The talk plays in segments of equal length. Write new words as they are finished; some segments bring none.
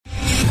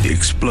the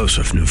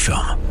explosive new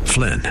film,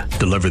 Flynn,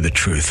 Deliver the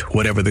Truth,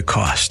 Whatever the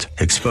Cost,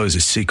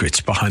 exposes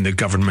secrets behind the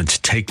government's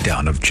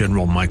takedown of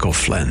General Michael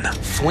Flynn.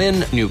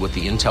 Flynn knew what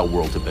the intel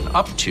world had been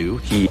up to.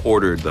 He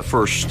ordered the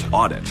first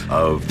audit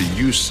of the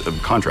use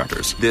of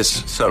contractors.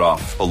 This set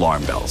off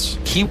alarm bells.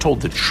 He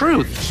told the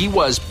truth. He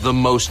was the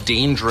most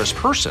dangerous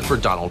person for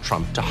Donald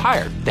Trump to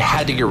hire. They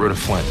had to get rid of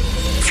Flynn.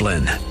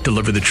 Flynn,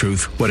 Deliver the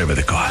Truth, Whatever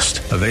the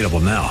Cost. Available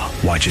now.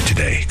 Watch it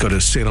today. Go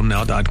to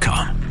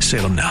salemnow.com.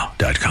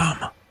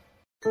 salemnow.com.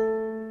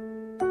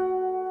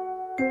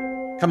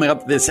 Coming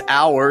up this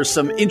hour,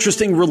 some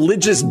interesting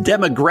religious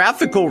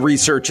demographical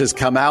research has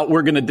come out.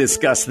 We're going to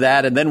discuss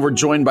that. And then we're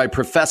joined by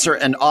professor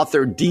and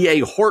author D.A.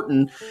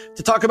 Horton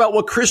to talk about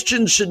what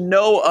Christians should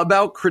know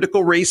about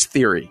critical race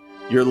theory.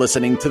 You're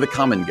listening to The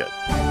Common Good.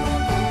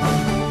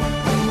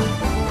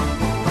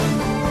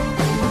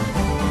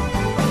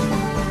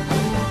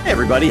 Hey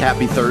everybody,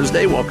 happy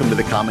Thursday. Welcome to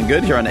The Common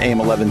Good here on AM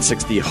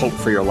 1160 Hope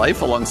for Your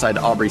Life alongside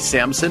Aubrey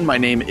Sampson. My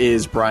name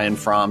is Brian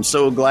Fromm.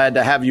 So glad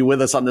to have you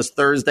with us on this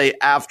Thursday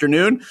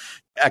afternoon.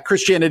 At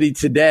Christianity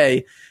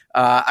Today,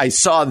 I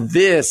saw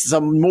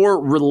some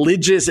more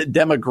religious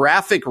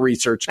demographic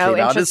research came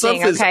out. This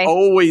stuff is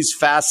always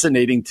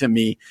fascinating to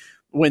me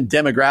when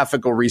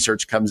demographical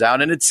research comes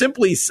out. And it's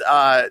simply,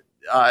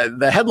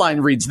 the headline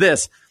reads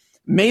this: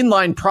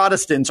 mainline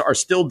Protestants are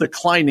still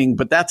declining,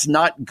 but that's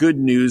not good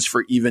news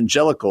for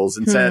evangelicals.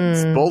 And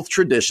says both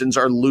traditions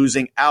are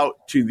losing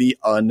out to the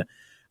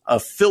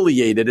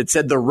unaffiliated. It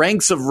said the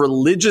ranks of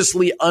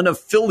religiously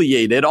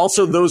unaffiliated,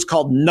 also those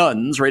called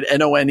nuns, right?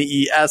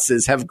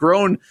 N-O-N-E-S's, have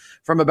grown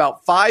from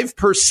about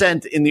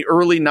 5% in the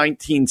early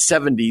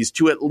 1970s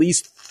to at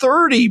least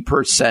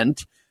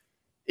 30%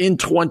 in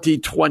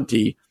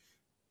 2020.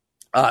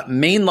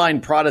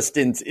 Mainline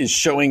Protestants is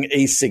showing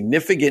a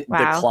significant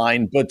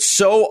decline, but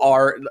so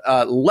are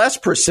less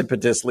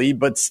precipitously,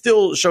 but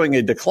still showing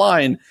a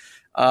decline,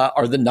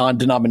 are the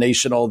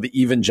non-denominational,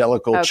 the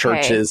evangelical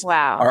churches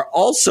are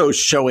also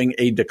showing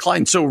a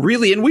decline. So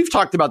really, and we've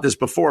talked about this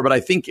before, but I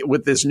think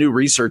with this new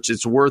research,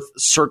 it's worth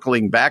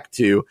circling back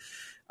to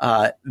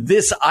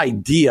this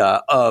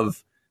idea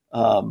of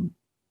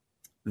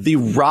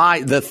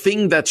the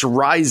thing that's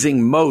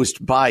rising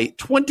most by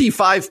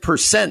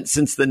 25%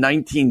 since the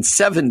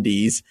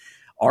 1970s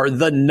are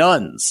the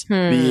nuns,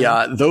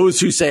 those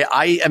who say,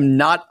 I am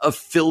not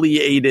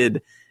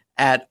affiliated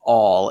at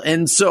all.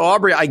 And so,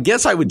 Aubrey, I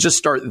guess I would just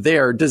start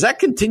there. Does that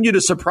continue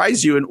to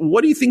surprise you? And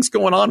what do you think's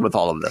going on with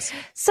all of this?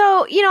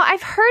 So,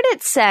 I've heard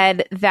it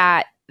said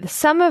that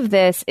some of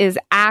this is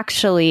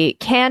actually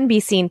can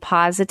be seen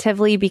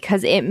positively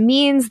because it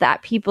means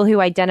that people who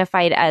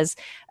identified as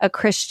a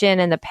Christian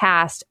in the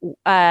past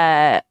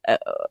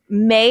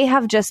may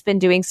have just been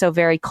doing so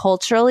very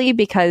culturally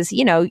because,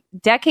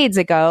 decades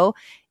ago,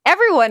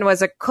 everyone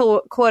was a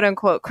quote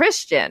unquote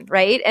Christian,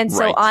 right? And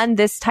so on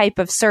this type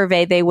of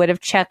survey, they would have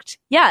checked,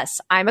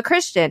 yes, I'm a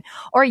Christian,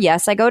 or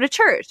yes, I go to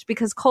church,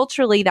 because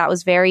culturally that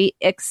was very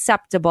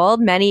acceptable,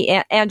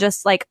 and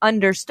just like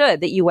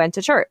understood that you went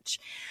to church.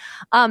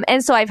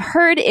 And so I've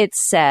heard it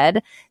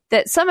said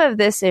that some of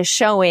this is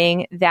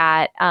showing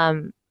that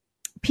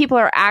people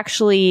are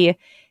actually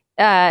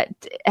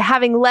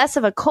having less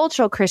of a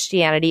cultural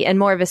Christianity and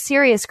more of a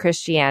serious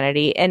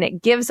Christianity. And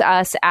it gives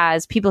us,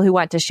 as people who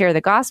want to share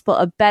the gospel,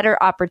 a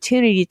better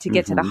opportunity to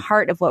get to the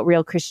heart of what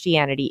real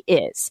Christianity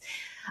is.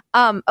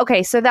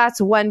 Okay, so that's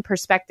one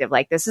perspective.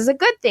 Like, this is a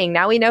good thing.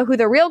 Now we know who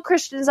the real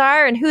Christians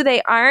are and who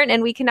they aren't,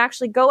 and we can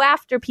actually go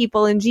after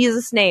people in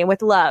Jesus' name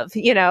with love,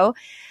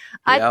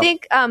 I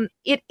think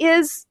it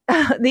is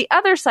the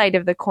other side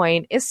of the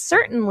coin is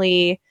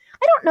certainly,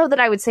 I don't know that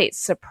I would say it's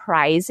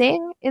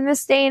surprising in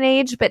this day and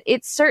age, but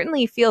it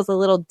certainly feels a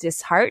little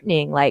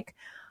disheartening. Like,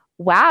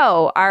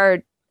 wow,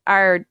 are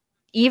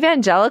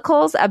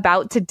evangelicals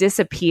about to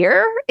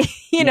disappear?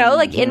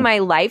 Like in my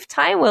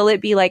lifetime, will it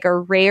be like a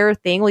rare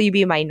thing? Will you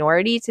be a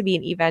minority to be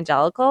an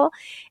evangelical?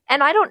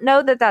 And I don't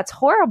know that that's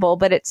horrible,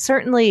 but it's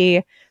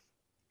certainly,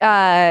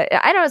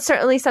 it's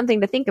certainly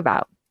something to think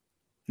about.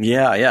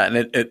 Yeah.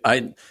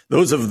 And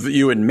those of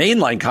you in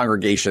mainline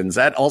congregations,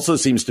 that also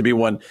seems to be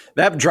one.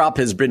 That drop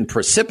has been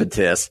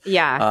precipitous.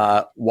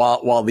 Yeah.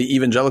 While the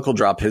evangelical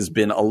drop has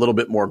been a little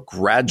bit more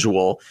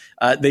gradual.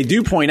 They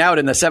do point out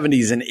in the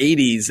 70s and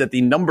 80s that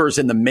the numbers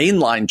in the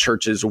mainline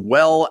churches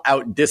well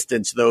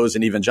outdistanced those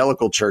in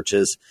evangelical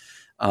churches.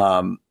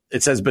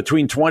 It says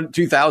between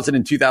 2000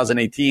 and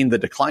 2018, the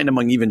decline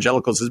among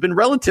evangelicals has been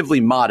relatively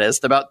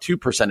modest, about 2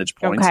 percentage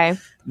points. Okay.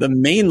 The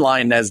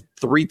mainline has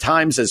 3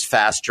 times as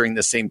fast during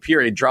the same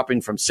period,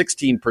 dropping from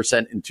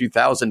 16% in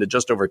 2000 to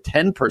just over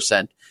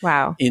 10%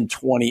 in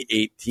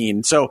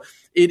 2018. So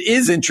it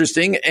is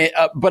interesting,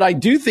 but I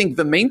do think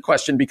the main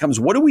question becomes,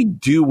 what do we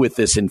do with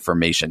this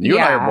information? You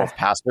and I are both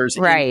pastors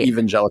in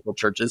evangelical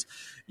churches.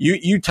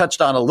 You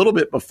touched on a little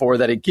bit before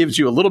that it gives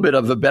you a little bit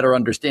of a better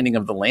understanding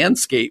of the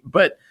landscape,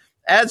 but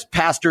as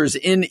pastors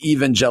in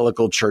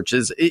evangelical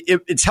churches,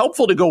 it's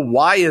helpful to go,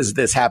 why is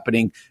this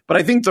happening? But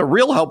I think the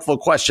real helpful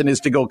question is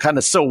to go kind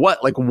of, so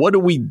what? Like, what do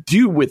we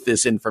do with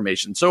this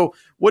information? So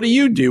what do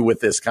you do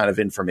with this kind of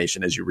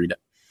information as you read it?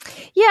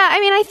 Yeah, I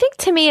mean, I think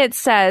to me it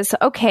says,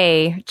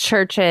 okay,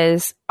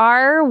 churches,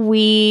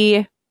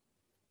 we're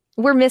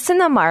missing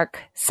the mark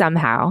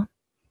somehow,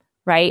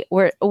 right?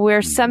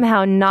 We're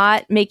somehow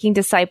not making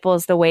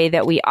disciples the way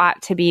that we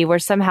ought to be. We're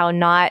somehow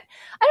not,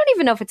 I don't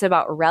even know if it's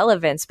about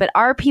relevance, but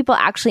are people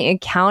actually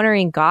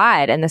encountering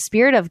God and the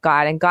Spirit of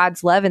God and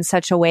God's love in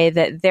such a way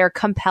that they're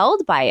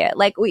compelled by it?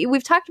 Like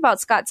we've talked about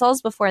Scott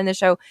Sauls before in the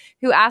show,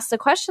 who asked the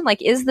question,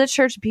 like, is the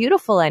church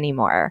beautiful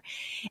anymore?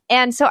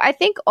 And so I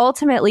think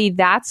ultimately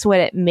that's what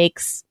it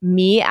makes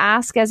me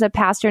ask as a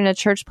pastor and a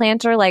church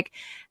planter, like,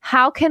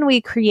 how can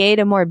we create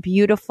a more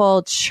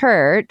beautiful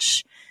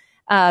church,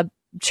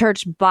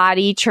 church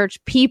body, church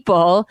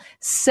people,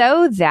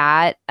 so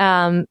that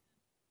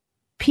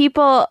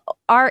people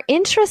are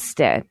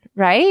interested,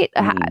 right?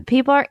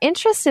 People are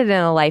interested in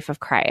a life with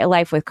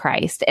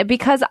Christ.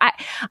 Because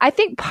I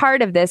think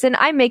part of this, and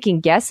I'm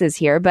making guesses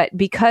here, but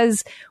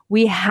because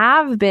we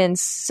have been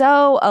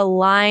so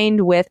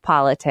aligned with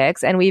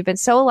politics and we've been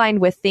so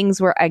aligned with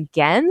things we're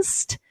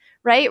against,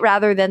 right,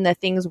 rather than the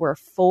things we're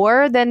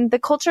for, then the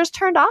culture's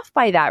turned off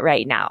by that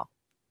right now.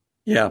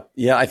 Yeah,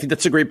 I think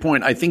that's a great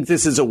point. I think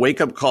this is a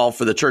wake-up call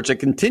for the church. It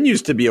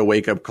continues to be a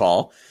wake-up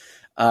call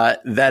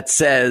that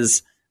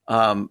says,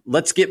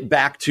 let's get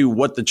back to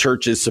what the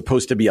church is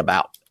supposed to be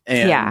about.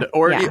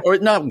 Or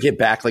not get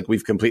back like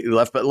we've completely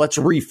left, but let's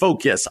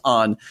refocus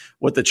on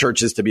what the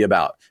church is to be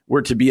about.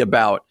 We're to be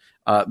about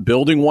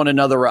building one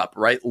another up,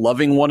 right?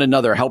 Loving one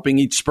another,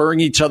 spurring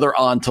each other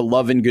on to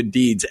love and good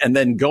deeds, and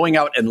then going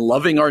out and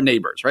loving our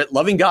neighbors, right?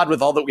 Loving God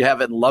with all that we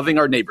have and loving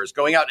our neighbors,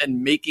 going out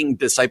and making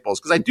disciples.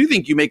 Because I do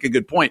think you make a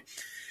good point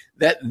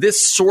that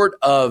this sort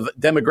of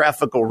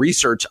demographical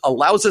research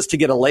allows us to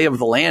get a lay of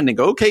the land and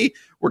go, okay,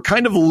 we're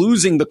kind of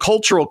losing the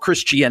cultural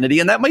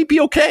Christianity, and that might be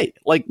okay.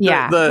 Like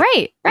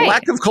the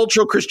lack of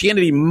cultural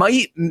Christianity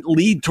might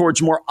lead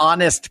towards more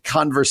honest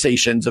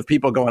conversations of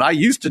people going, I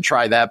used to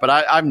try that, but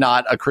I'm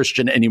not a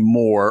Christian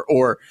anymore,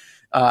 or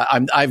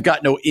I've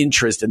got no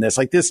interest in this.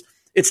 Like this,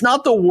 it's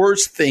not the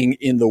worst thing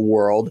in the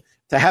world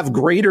to have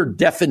greater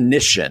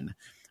definition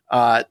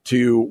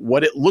to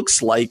what it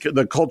looks like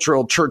the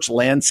cultural church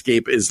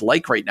landscape is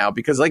like right now.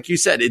 Because like you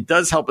said, it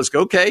does help us go,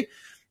 okay,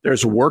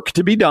 there's work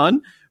to be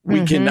done.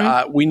 We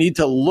we need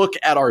to look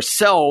at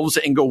ourselves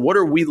and go, what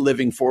are we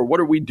living for? What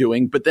are we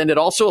doing? But then it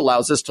also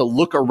allows us to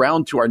look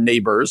around to our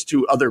neighbors,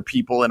 to other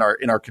people in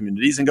our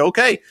communities and go,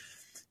 okay,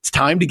 it's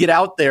time to get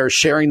out there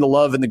sharing the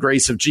love and the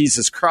grace of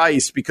Jesus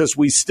Christ, because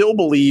we still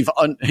believe,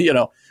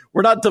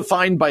 we're not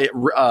defined by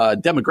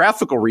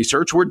demographical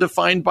research. We're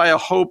defined by a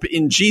hope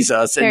in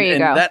Jesus,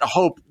 and that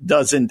hope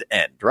doesn't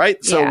end,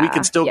 right? So we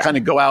can still kind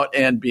of go out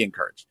and be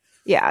encouraged.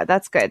 Yeah,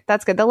 that's good.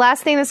 That's good. The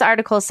last thing this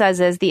article says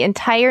is the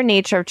entire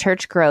nature of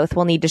church growth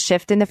will need to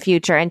shift in the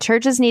future, and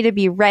churches need to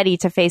be ready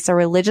to face a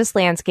religious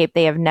landscape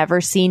they have never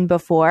seen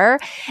before.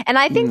 And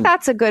I think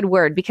that's a good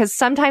word, because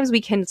sometimes we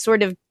can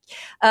sort of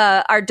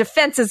our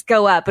defenses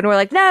go up and we're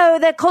like, no,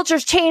 the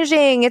culture's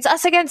changing. It's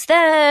us against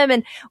them.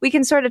 And we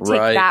can sort of take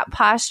that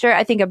posture.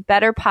 I think a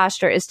better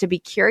posture is to be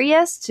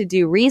curious, to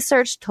do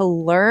research, to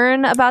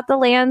learn about the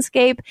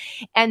landscape,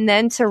 and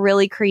then to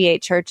really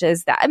create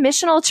churches,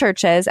 missional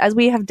churches, as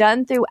we have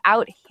done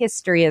throughout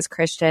history as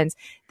Christians,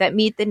 that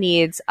meet the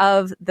needs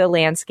of the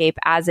landscape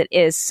as it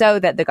is, so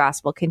that the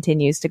gospel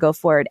continues to go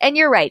forward. And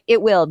you're right,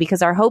 it will,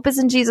 because our hope is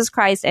in Jesus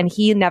Christ and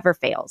he never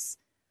fails.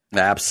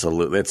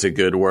 Absolutely. That's a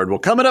good word. Well,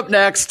 coming up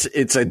next,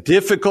 it's a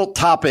difficult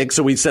topic.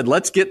 So we said,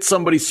 let's get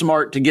somebody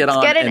smart to get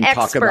on and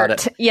talk about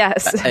it.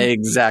 Yes.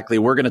 Exactly.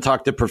 We're going to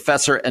talk to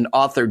professor and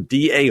author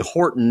D.A.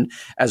 Horton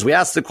as we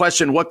ask the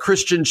question, what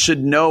Christians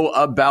should know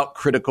about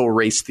critical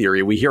race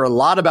theory. We hear a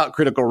lot about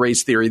critical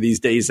race theory these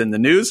days in the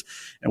news,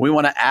 and we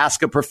want to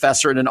ask a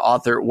professor and an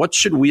author, what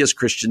should we as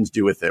Christians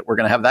do with it? We're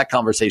going to have that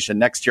conversation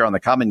next year on The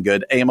Common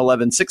Good, AM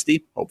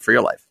 1160. Hope for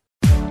your life.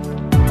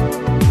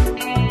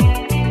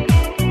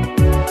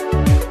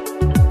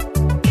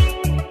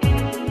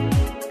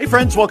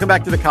 Friends, welcome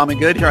back to The Common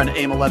Good here on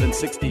AM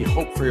 1160,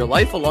 Hope for Your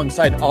Life,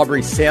 alongside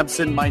Aubrey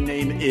Sampson. My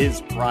name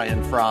is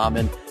Brian Fromm,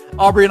 and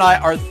Aubrey and I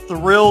are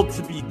thrilled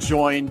to be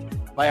joined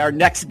by our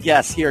next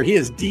guest here. He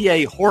is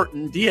D.A.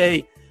 Horton.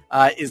 D.A.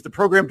 is the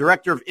Program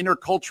Director of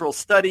Intercultural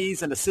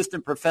Studies and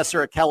Assistant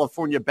Professor at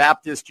California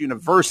Baptist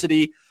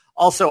University,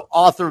 also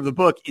author of the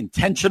book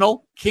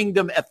Intentional: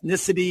 Kingdom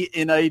Ethnicity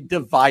in a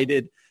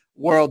Divided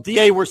World.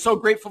 D.A., we're so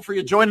grateful for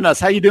you joining us.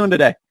 How are you doing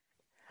today?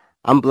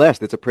 I'm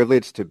blessed. It's a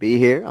privilege to be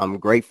here. I'm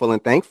grateful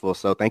and thankful.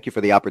 So thank you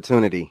for the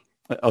opportunity.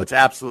 Oh, it's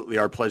absolutely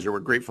our pleasure. We're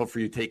grateful for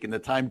you taking the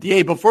time.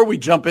 D.A., before we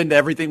jump into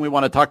everything we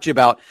want to talk to you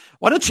about,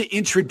 why don't you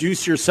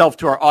introduce yourself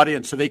to our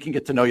audience so they can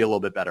get to know you a little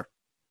bit better?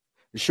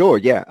 Sure,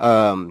 yeah.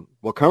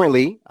 Well,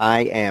 currently,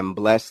 I am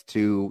blessed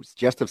to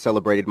just have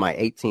celebrated my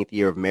 18th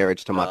year of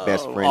marriage to my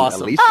best friend,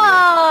 awesome. Alicia.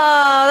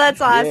 Oh, that's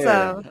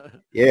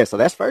awesome. Yeah, so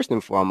that's first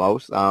and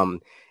foremost.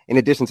 In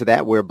addition to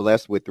that, we're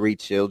blessed with 3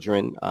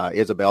 children.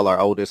 Isabel, our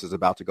oldest, is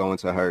about to go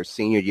into her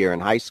senior year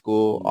in high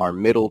school. Our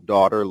middle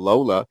daughter,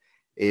 Lola,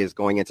 is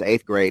going into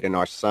 8th grade. And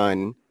our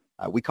son,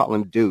 we call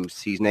him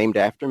Deuce. He's named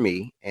after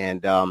me.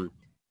 And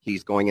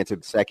He's going into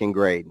second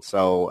grade.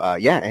 So,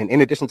 and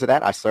in addition to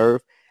that, I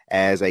serve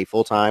as a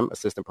full-time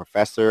assistant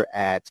professor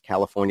at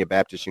California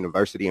Baptist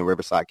University in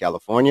Riverside,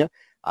 California.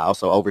 I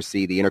also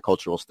oversee the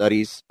Intercultural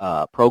Studies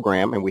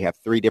program, and we have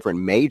 3 different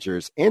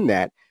majors in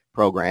that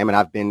program. And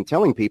I've been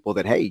telling people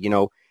that, hey,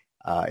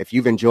 if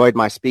you've enjoyed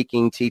my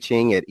speaking,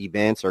 teaching at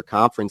events or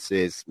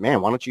conferences,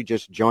 man, why don't you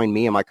just join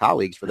me and my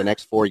colleagues for the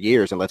next 4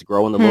 years and let's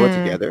grow in the Lord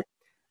together.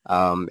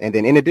 And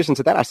then in addition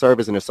to that, I serve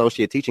as an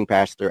associate teaching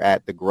pastor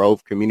at the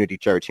Grove Community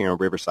Church here in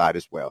Riverside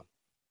as well.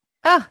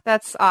 Oh,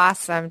 that's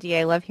awesome,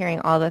 DA. Love hearing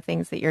all the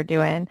things that you're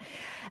doing.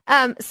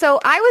 So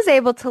I was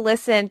able to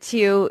listen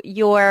to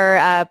your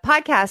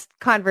podcast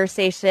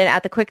conversation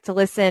at the Quick to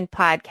Listen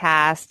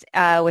podcast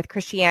with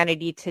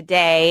Christianity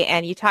Today,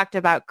 and you talked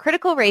about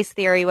critical race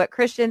theory, what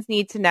Christians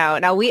need to know.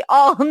 Now, we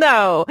all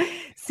know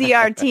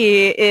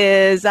CRT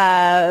is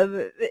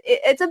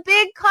it's a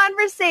big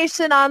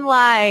conversation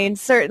online,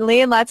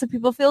 certainly, and lots of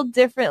people feel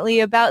differently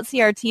about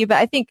CRT, but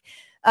I think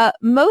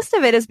most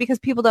of it is because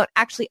people don't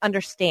actually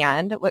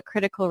understand what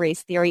critical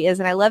race theory is.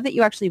 And I love that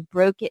you actually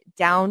broke it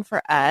down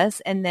for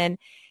us and then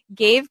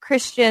gave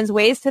Christians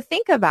ways to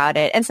think about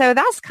it. And so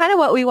that's kind of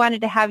what we wanted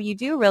to have you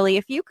do, really.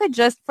 If you could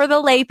just, for the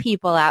lay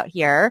people out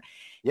here,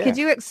 could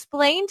you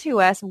explain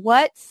to us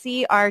what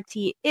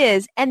CRT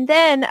is? And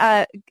then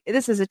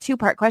this is a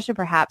 2-part question,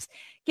 perhaps.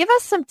 Give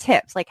us some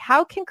tips. Like,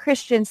 how can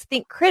Christians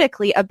think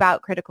critically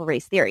about critical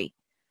race theory?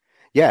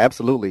 Yeah,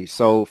 absolutely.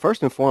 So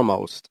first and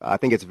foremost, I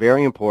think it's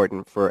very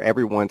important for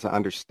everyone to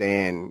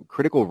understand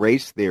critical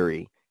race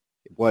theory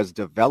was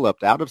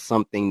developed out of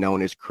something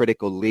known as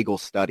critical legal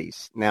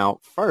studies. Now,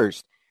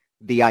 first,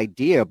 the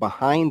idea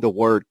behind the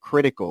word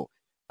critical,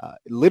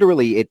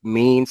 literally it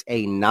means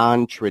a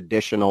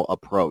non-traditional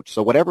approach.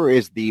 So whatever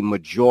is the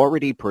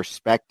majority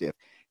perspective,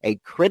 a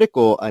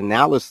critical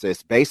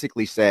analysis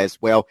basically says,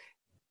 well,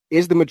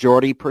 is the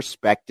majority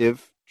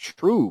perspective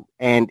true,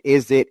 and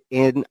is it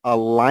in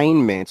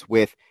alignment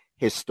with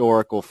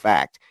historical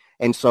fact?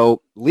 And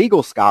so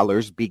legal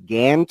scholars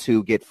began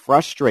to get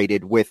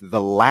frustrated with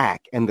the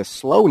lack and the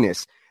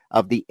slowness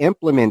of the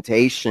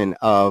implementation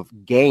of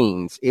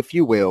gains, if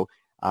you will,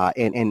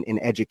 in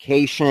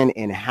education,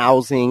 in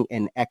housing,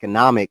 in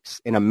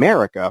economics in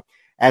America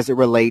as it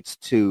relates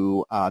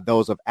to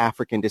those of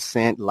African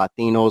descent,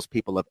 Latinos,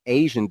 people of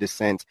Asian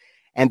descent,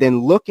 and then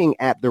looking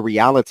at the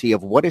reality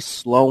of what is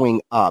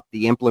slowing up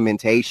the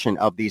implementation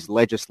of these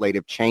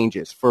legislative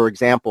changes. For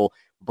example,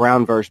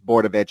 Brown versus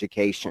Board of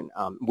Education.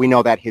 We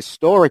know that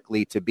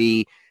historically to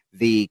be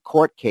the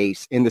court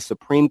case in the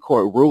Supreme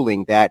Court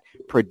ruling that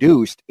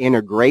produced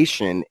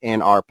integration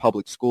in our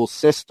public school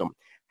system.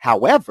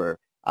 However,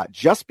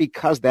 just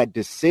because that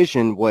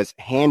decision was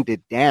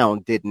handed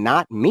down did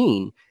not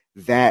mean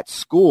that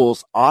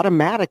schools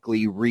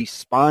automatically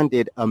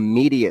responded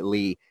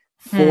immediately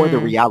for the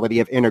reality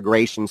of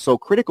integration. So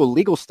critical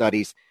legal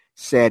studies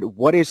said,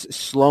 what is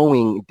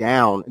slowing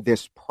down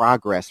this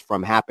progress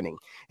from happening?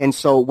 And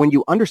so when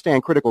you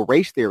understand critical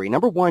race theory,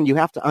 number one, you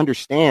have to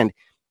understand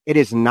it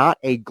is not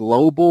a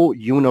global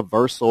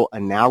universal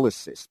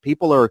analysis.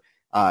 People are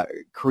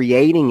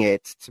creating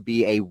it to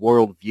be a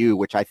worldview,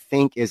 which I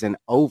think is an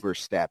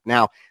overstep.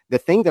 Now, the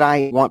thing that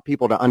I want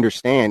people to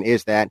understand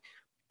is that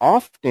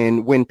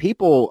often when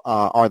people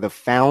are the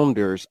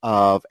founders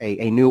of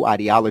a new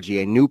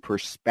ideology, a new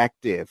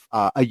perspective,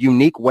 a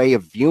unique way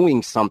of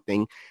viewing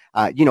something,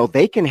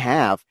 they can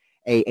have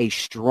a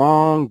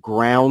strong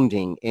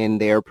grounding in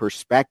their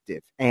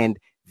perspective, and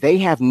they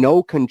have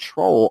no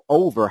control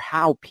over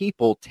how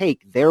people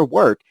take their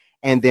work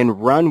and then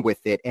run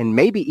with it and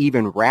maybe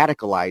even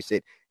radicalize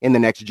it in the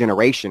next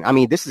generation. I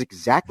mean, this is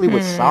exactly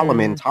what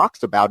Solomon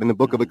talks about in the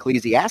book of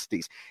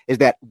Ecclesiastes, is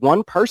that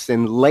one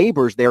person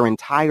labors their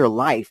entire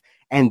life,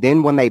 and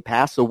then when they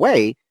pass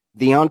away,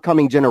 the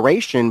oncoming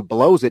generation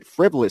blows it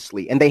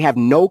frivolously, and they have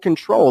no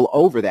control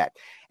over that.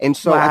 And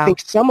so I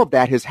think some of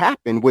that has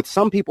happened with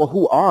some people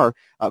who are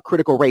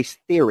critical race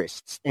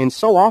theorists. And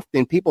so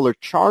often people are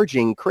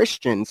charging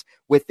Christians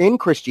within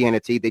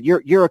Christianity that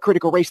you're a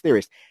critical race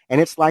theorist.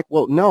 And it's like,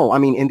 well, no, I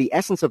mean, in the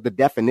essence of the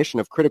definition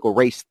of critical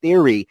race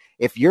theory,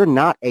 if you're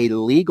not a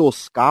legal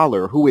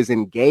scholar who is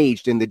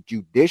engaged in the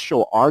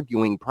judicial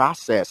arguing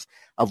process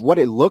of what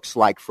it looks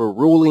like for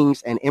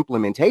rulings and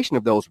implementation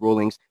of those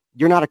rulings,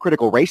 you're not a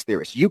critical race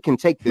theorist. You can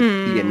take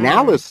the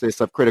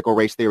analysis of critical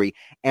race theory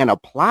and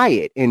apply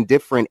it in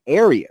different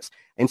areas.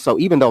 And so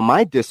even though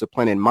my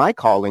discipline and my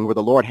calling, where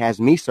the Lord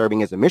has me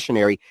serving as a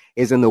missionary,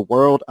 is in the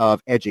world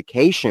of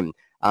education,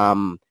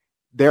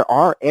 there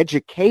are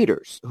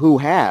educators who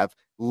have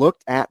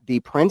looked at the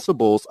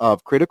principles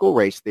of critical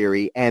race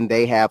theory, and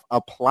they have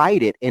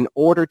applied it in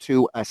order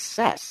to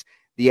assess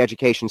the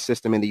education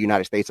system in the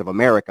United States of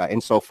America.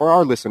 And so for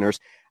our listeners,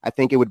 I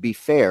think it would be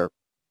fair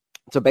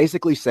to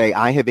basically say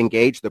I have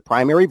engaged the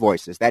primary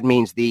voices. That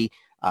means the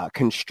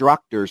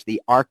constructors,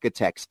 the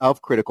architects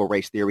of critical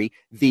race theory,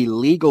 the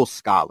legal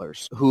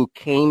scholars who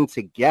came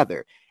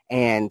together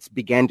and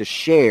began to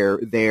share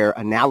their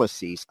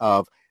analyses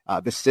of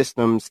the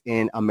systems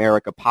in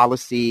America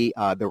policy,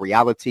 the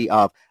reality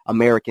of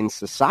American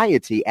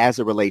society as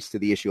it relates to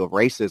the issue of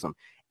racism.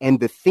 And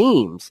the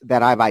themes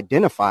that I've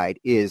identified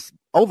is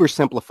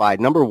oversimplified.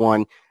 Number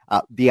one,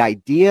 the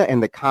idea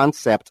and the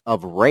concept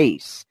of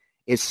race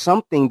is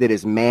something that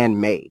is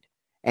man-made.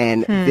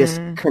 And this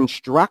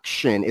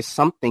construction is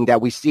something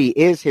that we see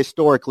is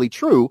historically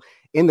true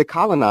in the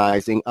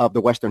colonizing of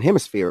the Western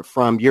Hemisphere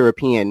from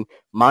European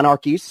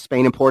monarchies,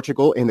 Spain and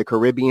Portugal, in the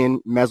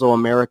Caribbean,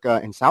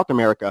 Mesoamerica, and South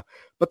America,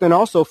 but then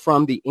also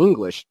from the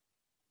English,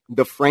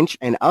 the French,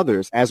 and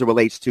others as it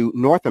relates to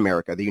North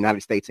America, the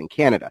United States and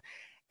Canada.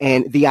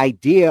 And the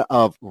idea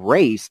of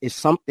race is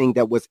something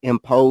that was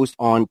imposed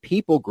on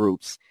people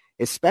groups,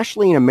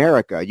 especially in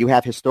America. You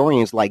have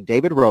historians like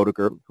David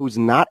Roediger, who's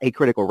not a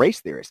critical race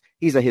theorist.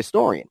 He's a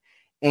historian.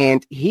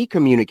 And he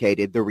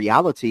communicated the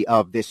reality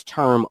of this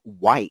term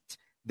white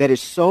that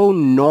is so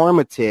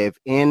normative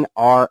in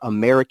our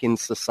American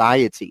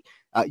society.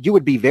 You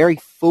would be very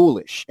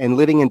foolish and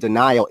living in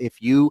denial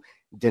if you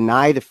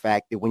deny the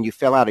fact that when you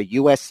fill out a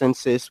U.S.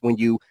 census, when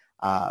you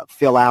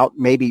fill out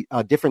maybe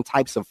different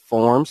types of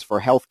forms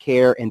for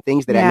healthcare and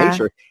things of that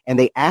nature, and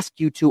they ask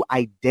you to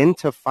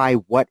identify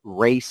what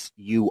race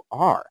you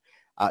are.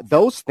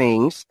 Those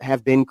things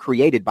have been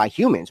created by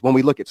humans. When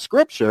we look at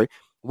scripture,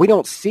 we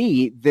don't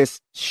see this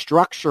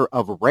structure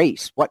of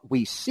race. What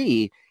we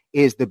see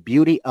is the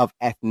beauty of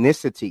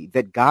ethnicity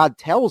that God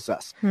tells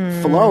us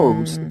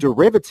flows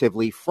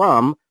derivatively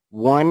from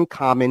one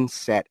common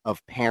set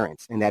of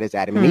parents, and that is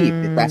Adam and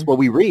Eve. That's what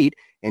we read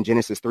in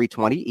Genesis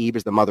 3:20. Eve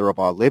is the mother of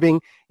all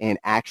living. In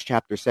Acts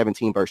chapter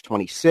 17, verse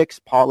 26,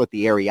 Paul at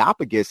the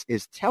Areopagus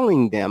is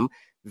telling them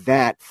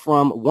that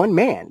from one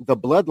man, the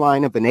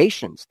bloodline of the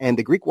nations, and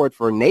the Greek word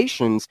for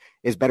nations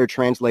is better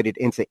translated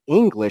into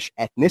English,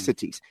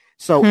 ethnicities.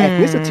 So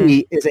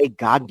ethnicity is a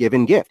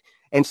God-given gift.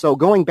 And so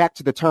going back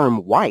to the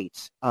term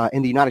white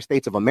in the United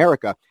States of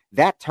America,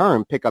 that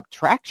term picked up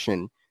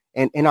traction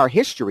in our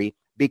history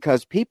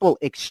because people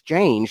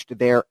exchanged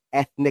their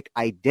ethnic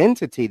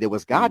identity that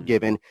was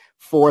God-given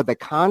for the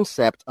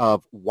concept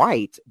of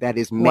white that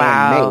is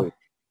man-made.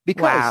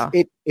 Because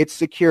it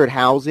secured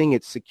housing,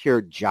 it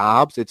secured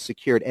jobs, it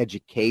secured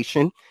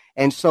education.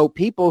 And so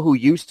people who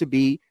used to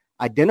be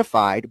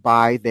identified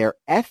by their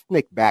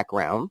ethnic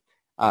background,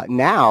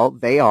 now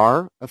they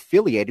are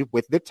affiliated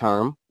with the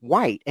term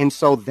white. And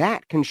so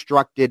that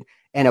constructed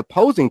an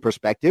opposing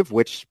perspective,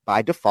 which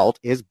by default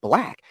is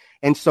black.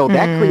 And so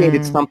that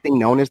created something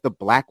known as the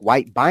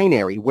black-white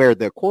binary, where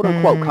the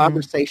quote-unquote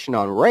conversation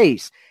on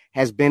race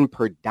has been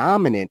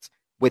predominant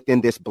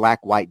within this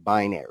black-white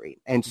binary.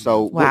 And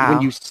so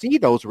when you see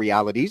those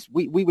realities,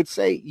 we would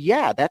say,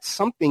 yeah, that's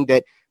something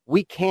that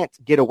we can't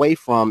get away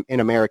from in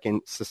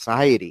American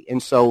society.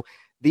 And so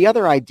the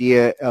other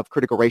idea of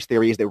critical race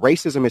theory is that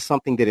racism is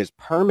something that is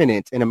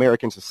permanent in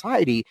American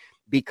society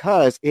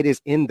because it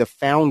is in the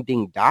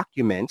founding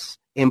documents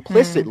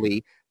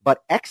implicitly,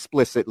 but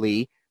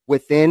explicitly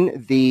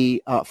within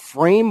the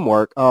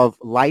framework of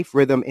life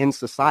rhythm in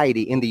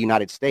society in the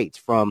United States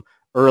from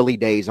early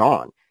days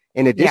on.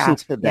 In addition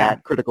to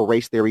that, critical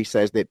race theory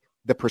says that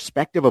the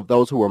perspective of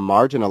those who are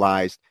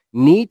marginalized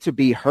need to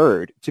be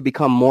heard to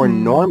become more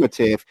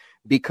normative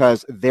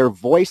because their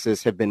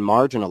voices have been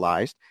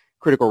marginalized.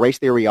 Critical race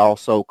theory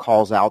also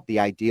calls out the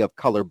idea of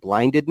color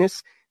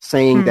blindedness,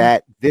 saying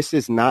that this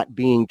is not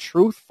being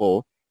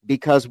truthful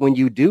because when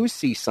you do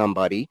see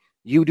somebody,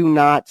 you do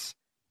not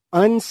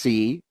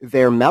unsee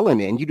their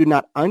melanin. You do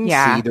not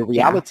unsee the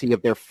reality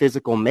of their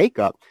physical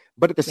makeup.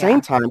 But at the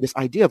same time, this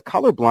idea of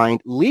colorblind,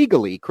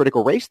 legally,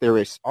 critical race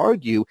theorists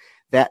argue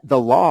that the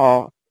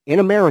law in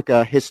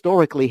America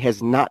historically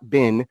has not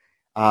been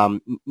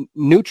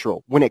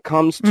neutral when it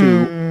comes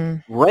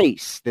to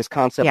race, this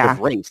concept of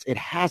race. It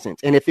hasn't.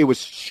 And if it was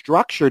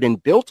structured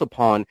and built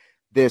upon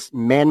this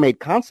man-made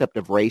concept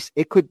of race,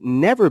 it could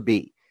never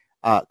be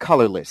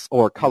colorless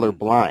or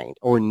colorblind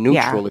or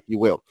neutral, if you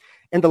will.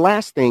 And the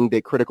last thing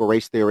that critical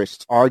race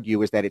theorists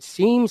argue is that it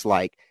seems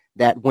like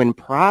that when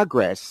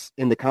progress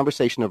in the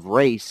conversation of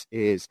race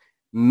is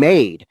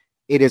made,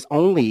 it is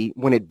only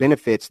when it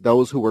benefits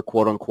those who were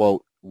quote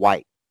unquote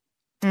white.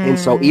 And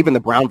so even the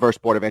Brown versus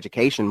Board of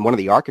Education, one of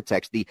the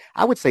architects,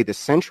 I would say the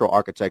central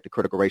architect of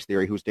critical race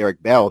theory, who's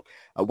Derek Bell,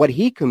 what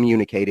he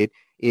communicated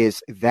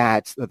is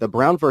that the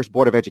Brown versus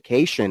Board of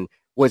Education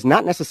was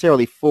not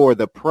necessarily for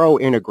the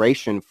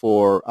pro-integration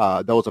for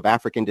those of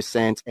African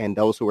descent and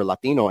those who were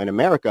Latino in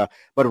America,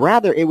 but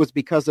rather it was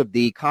because of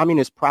the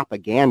communist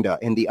propaganda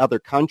in the other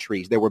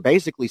countries. They were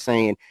basically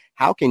saying,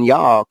 how can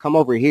y'all come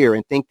over here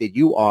and think that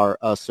you are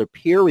a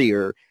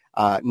superior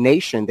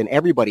nation than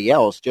everybody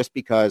else just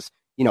because,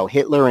 you know,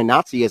 Hitler and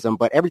Nazism,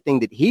 but everything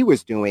that he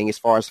was doing as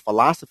far as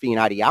philosophy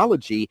and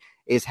ideology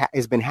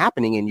has been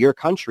happening in your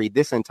country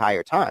this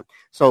entire time.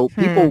 So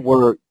people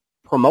were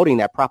promoting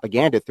that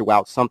propaganda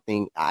throughout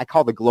something I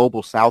call the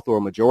global South or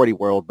majority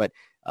world, but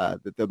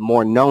the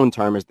more known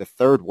term is the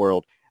third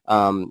world.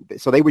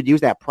 So they would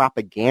use that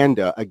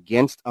propaganda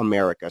against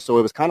America. So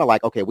it was kind of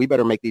like, okay, we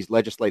better make these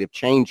legislative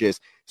changes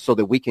so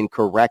that we can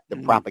correct the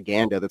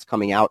propaganda that's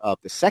coming out of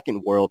the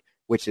second world,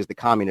 which is the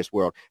communist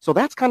world. So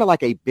that's kind of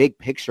like a big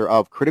picture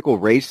of critical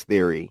race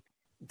theory.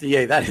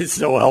 DA, that is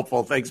so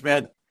helpful. Thanks,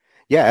 man.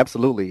 Yeah,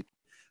 absolutely.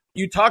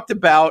 You talked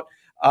about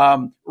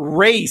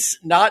race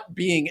not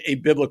being a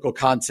biblical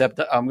concept.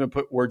 I'm going to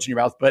put words in your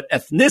mouth, but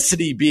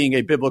ethnicity being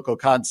a biblical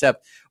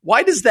concept.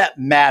 Why does that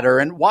matter?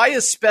 And why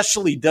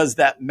especially does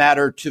that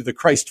matter to the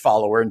Christ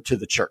follower and to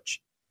the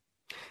church?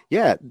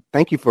 Yeah,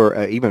 thank you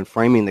for even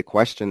framing the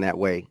question that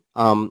way.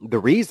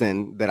 The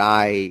reason that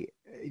I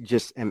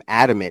just am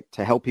adamant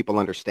to help people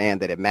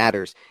understand that it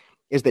matters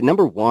is that,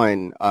 number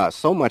one,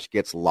 so much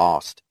gets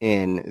lost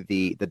in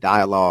the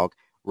dialogue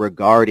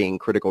regarding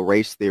critical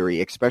race theory,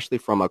 especially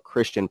from a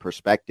Christian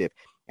perspective.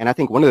 And I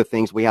think one of the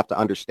things we have to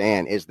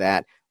understand is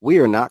that we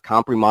are not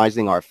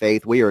compromising our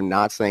faith. We are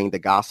not saying the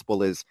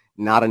gospel is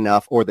not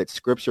enough or that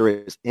scripture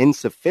is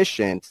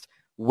insufficient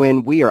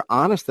when we are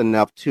honest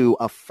enough to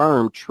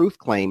affirm truth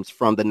claims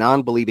from the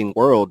non-believing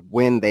world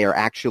when they are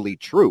actually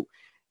true.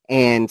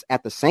 And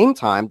at the same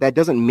time, that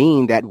doesn't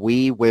mean that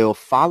we will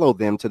follow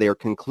them to their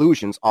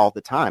conclusions all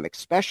the time,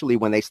 especially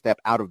when they step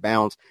out of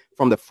bounds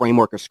from the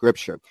framework of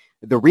Scripture.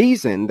 The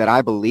reason that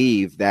I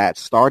believe that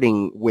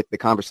starting with the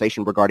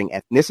conversation regarding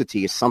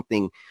ethnicity is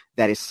something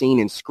that is seen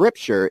in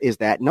Scripture is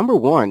that, number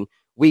one,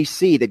 we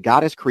see that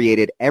God has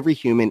created every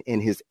human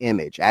in his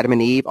image. Adam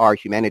and Eve are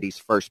humanity's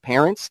first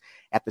parents.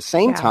 At the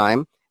same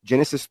time,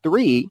 Genesis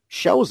 3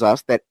 shows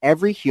us that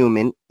every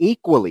human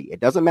equally, it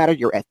doesn't matter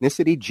your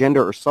ethnicity,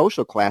 gender, or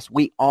social class,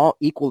 we all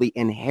equally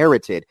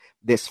inherited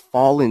this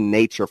fallen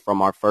nature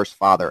from our first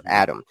father,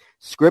 Adam.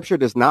 Scripture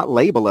does not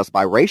label us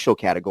by racial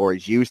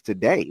categories used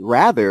today.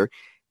 Rather,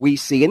 we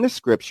see in the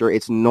scripture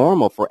it's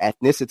normal for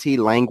ethnicity,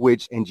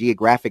 language, and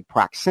geographic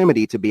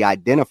proximity to be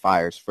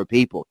identifiers for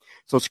people.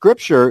 So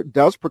scripture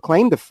does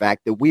proclaim the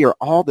fact that we are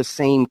all the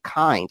same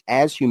kind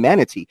as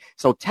humanity.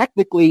 So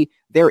technically,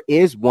 there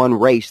is one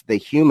race, the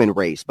human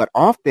race, but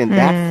often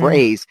that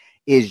phrase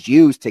is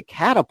used to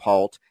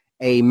catapult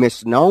a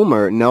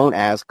misnomer known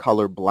as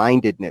color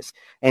blindedness.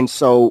 And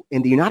so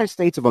in the United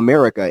States of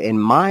America, in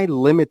my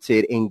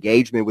limited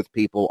engagement with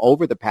people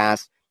over the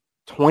past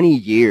 20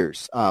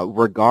 years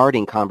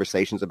regarding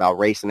conversations about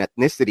race and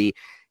ethnicity,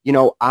 you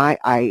know,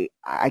 I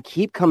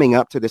keep coming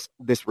up to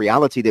this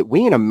reality that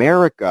we in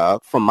America,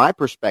 from my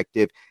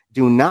perspective,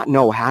 do not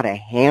know how to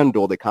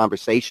handle the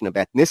conversation of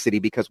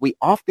ethnicity because we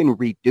often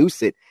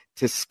reduce it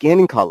to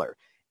skin color.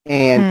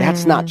 And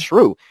that's not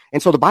true.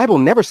 And so the Bible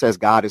never says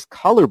God is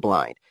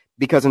colorblind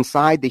because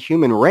inside the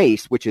human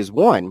race, which is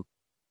one,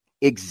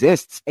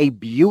 exists a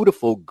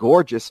beautiful,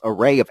 gorgeous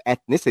array of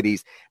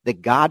ethnicities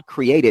that God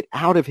created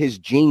out of his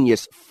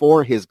genius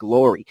for his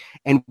glory.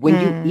 And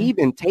when you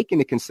even take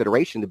into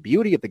consideration the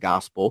beauty of the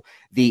gospel,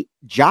 the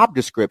job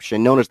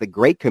description known as the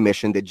Great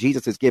Commission that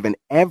Jesus has given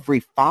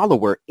every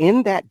follower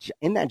in that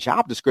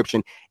job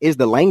description is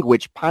the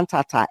language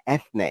pantata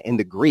ethne in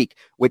the Greek,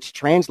 which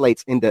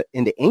translates into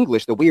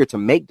English that we are to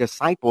make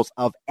disciples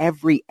of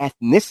every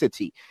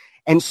ethnicity.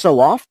 And so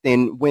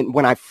often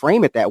when I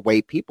frame it that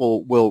way,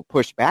 people will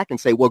push back and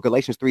say, well,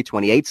 Galatians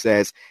 3:28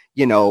 says,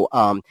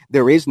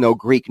 there is no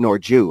Greek nor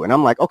Jew. And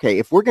I'm like, okay,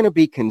 if we're going to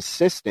be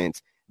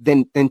consistent,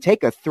 then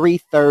take a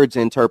 3/3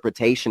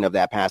 interpretation of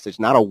that passage,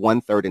 not a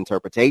 1/3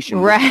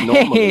 interpretation. Right.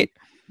 Normally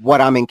what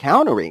I'm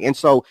encountering. And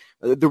so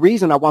the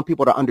reason I want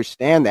people to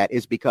understand that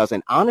is because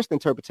an honest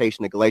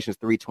interpretation of Galatians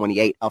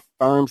 3:28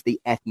 affirms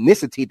the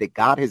ethnicity that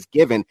God has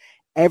given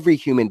every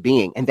human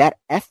being. And that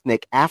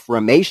ethnic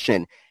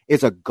affirmation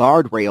is a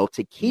guardrail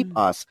to keep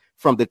us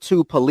from the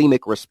two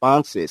polemic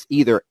responses.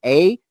 Either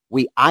A,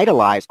 we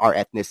idolize our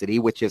ethnicity,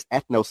 which is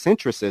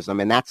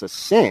ethnocentrism, and that's a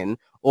sin,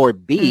 or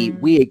B,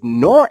 we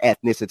ignore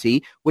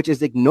ethnicity, which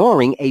is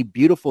ignoring a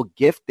beautiful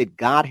gift that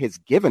God has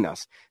given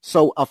us.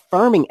 So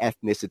affirming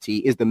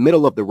ethnicity is the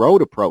middle of the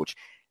road approach.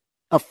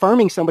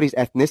 Affirming somebody's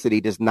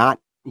ethnicity does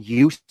not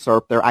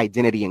usurp their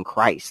identity in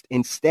Christ.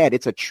 Instead,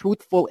 it's a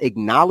truthful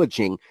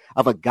acknowledging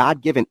of a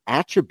God-given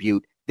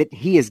attribute that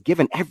he has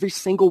given every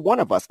single one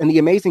of us. And the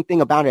amazing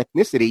thing about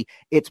ethnicity,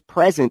 it's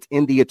present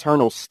in the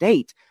eternal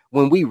state.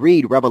 When we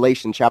read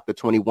Revelation chapter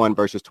 21,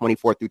 verses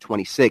 24 through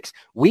 26,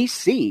 we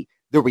see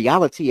the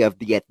reality of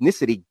the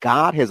ethnicity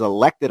God has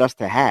elected us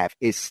to have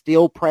is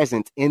still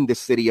present in the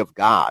city of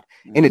God.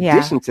 In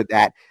addition to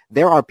that,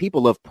 there are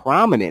people of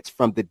prominence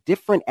from the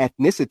different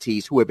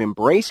ethnicities who have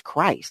embraced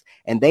Christ,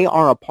 and they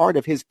are a part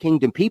of his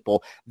kingdom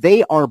people.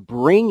 They are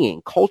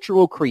bringing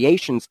cultural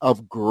creations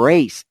of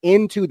grace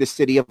into the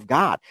city of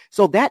God.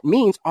 So that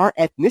means our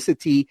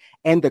ethnicity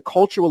and the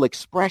cultural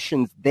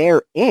expressions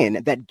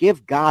therein that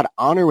give God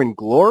honor and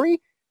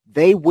glory,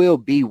 they will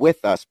be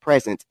with us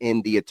present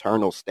in the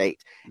eternal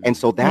state. And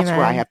so that's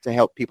where I have to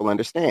help people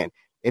understand.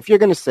 If you're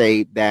going to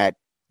say that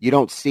you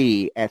don't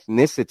see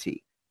ethnicity,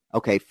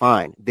 okay,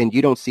 fine. Then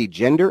you don't see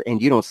gender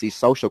and you don't see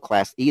social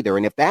class either.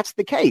 And if that's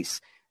the case,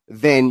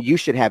 then you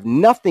should have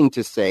nothing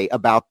to say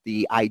about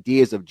the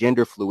ideas of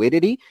gender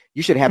fluidity.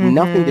 You should have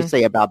nothing to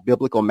say about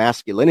biblical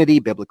masculinity,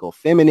 biblical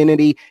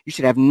femininity. You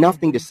should have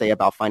nothing to say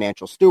about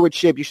financial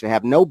stewardship. You should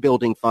have no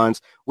building funds.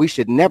 We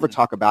should never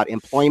talk about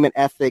employment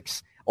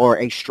ethics or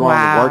a strong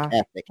work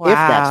ethic, if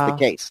that's the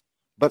case.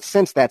 But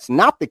since that's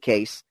not the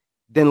case,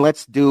 then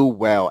let's do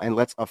well and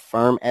let's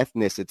affirm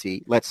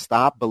ethnicity. Let's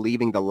stop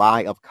believing the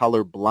lie of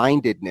color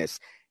blindedness.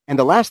 And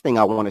the last thing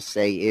I want to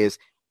say is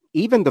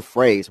even the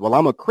phrase, well,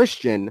 I'm a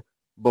Christian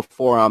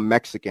before I'm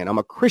Mexican. I'm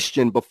a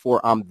Christian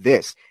before I'm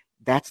this.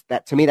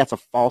 That to me, that's a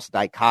false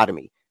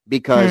dichotomy.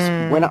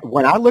 Because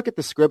when I look at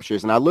the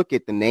scriptures and I look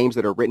at the names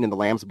that are written in the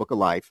Lamb's Book of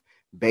Life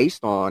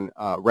based on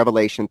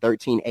Revelation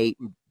 13:8,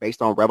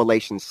 based on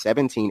Revelation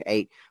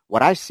 17:8,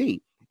 what I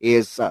see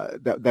is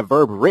the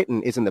verb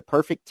written is in the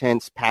perfect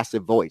tense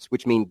passive voice,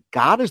 which means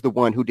God is the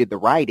one who did the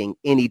writing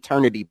in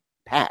eternity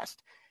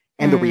past.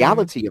 And the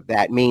reality of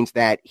that means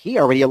that he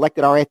already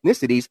elected our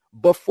ethnicities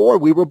before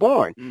we were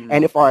born.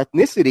 And if our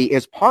ethnicity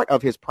is part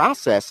of his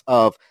process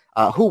of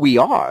who we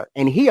are,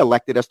 and he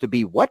elected us to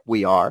be what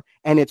we are,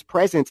 and its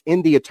presence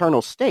in the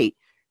eternal state,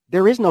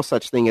 there is no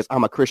such thing as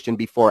I'm a Christian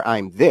before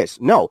I'm this.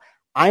 No,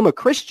 I'm a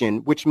Christian,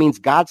 which means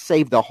God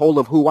saved the whole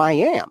of who I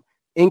am,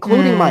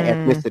 including my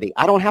ethnicity.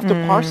 I don't have to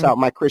parse out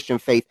my Christian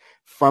faith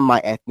from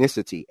my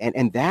ethnicity.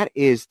 And that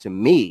is, to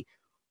me,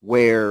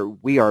 where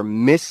we are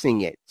missing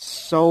it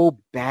so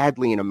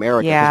badly in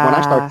America. Because when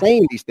I start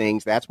saying these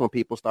things, that's when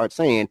people start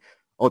saying,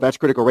 oh, that's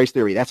critical race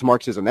theory, that's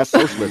Marxism, that's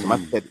socialism.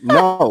 I said,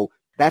 no,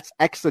 that's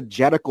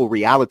exegetical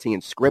reality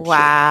in scripture.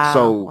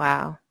 So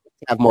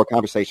have more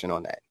conversation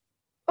on that.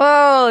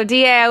 Oh,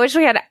 DA, I wish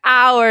we had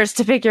hours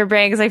to pick your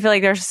brain because I feel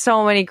like there's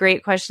so many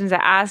great questions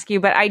to ask you.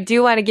 But I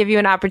do want to give you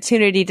an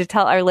opportunity to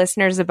tell our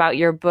listeners about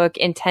your book,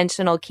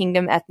 Intentional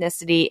Kingdom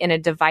Ethnicity in a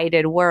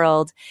Divided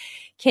World.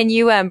 Can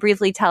you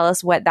briefly tell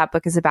us what that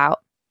book is about?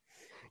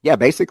 Yeah,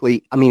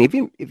 basically, I mean, if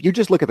you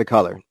just look at the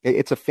color,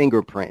 it's a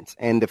fingerprint,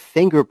 and the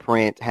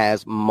fingerprint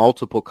has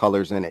multiple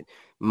colors in it.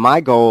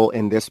 My goal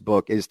in this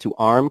book is to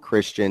arm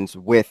Christians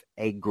with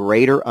a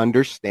greater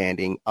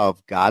understanding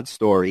of God's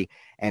story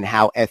and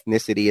how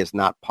ethnicity is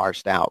not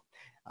parsed out.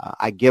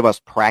 I give us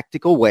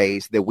practical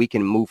ways that we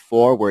can move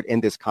forward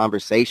in this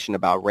conversation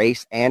about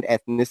race and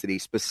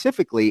ethnicity,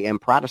 specifically in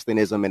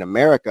Protestantism in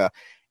America,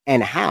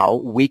 and how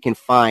we can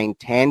find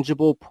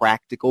tangible,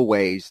 practical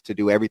ways to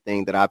do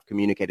everything that I've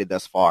communicated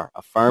thus far.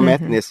 Affirm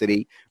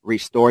ethnicity,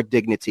 restore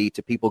dignity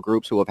to people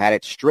groups who have had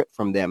it stripped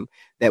from them,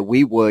 that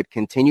we would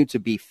continue to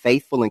be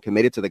faithful and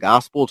committed to the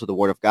gospel, to the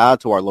word of God,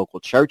 to our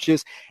local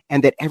churches,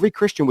 and that every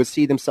Christian would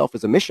see themselves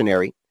as a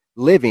missionary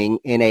living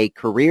in a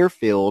career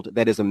field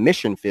that is a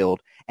mission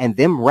field, and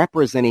them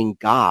representing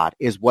God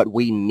is what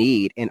we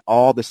need in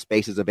all the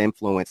spaces of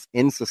influence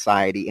in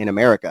society in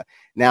America.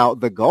 Now,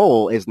 the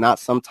goal is not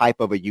some type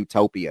of a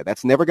utopia.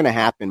 That's never going to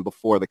happen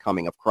before the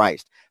coming of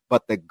Christ.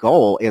 But the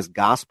goal is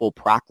gospel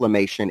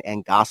proclamation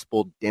and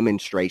gospel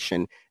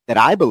demonstration that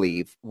I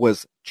believe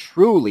was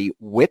truly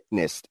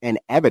witnessed and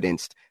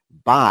evidenced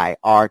by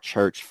our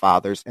church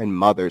fathers and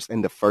mothers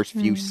in the first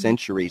few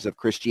centuries of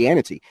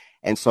Christianity.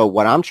 And so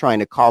what I'm trying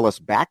to call us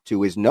back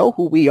to is know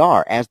who we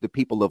are as the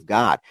people of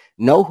God.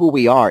 Know who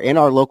we are in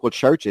our local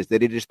churches,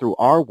 that it is through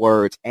our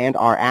words and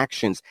our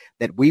actions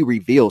that we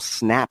reveal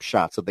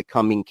snapshots of the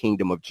coming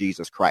kingdom of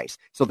Jesus Christ.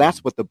 So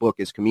that's what the book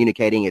is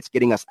communicating. It's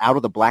getting us out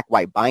of the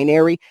black-white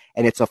binary,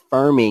 and it's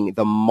affirming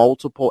the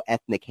multiple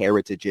ethnic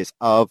heritages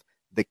of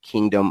the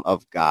kingdom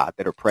of God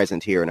that are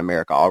present here in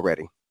America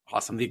already.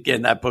 Awesome.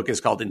 Again, that book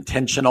is called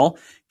Intentional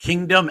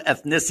Kingdom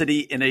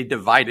Ethnicity in a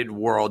Divided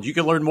World. You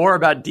can learn more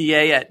about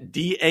DA at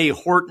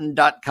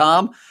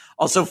dahorton.com.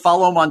 Also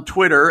follow him on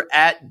Twitter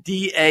at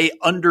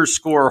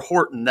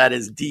DA_Horton. That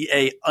is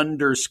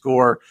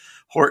DA_Horton.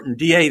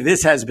 DA,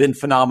 this has been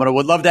phenomenal.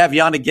 Would love to have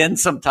you on again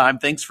sometime.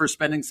 Thanks for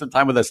spending some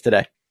time with us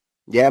today.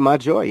 Yeah, my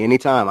joy.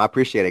 Anytime. I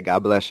appreciate it.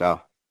 God bless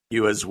y'all.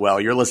 You as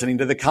well. You're listening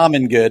to The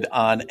Common Good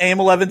on AM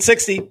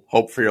 1160.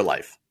 Hope for your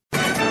life.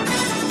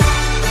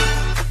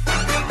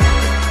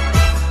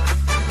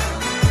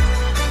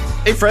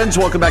 Hey friends,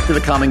 welcome back to The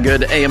Common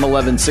Good, AM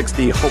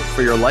 1160, Hope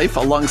for Your Life.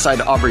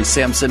 Alongside Aubrey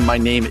Sampson, my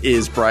name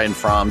is Brian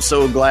Fromm.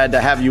 So glad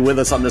to have you with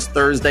us on this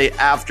Thursday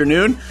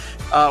afternoon.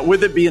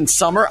 With it being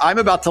summer, I'm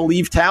about to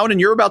leave town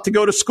and you're about to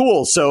go to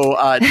school. So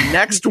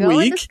next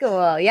week. To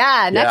school.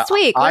 Next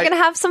week. We're going to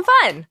have some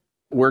fun.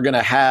 We're going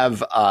to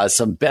have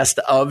some best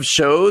of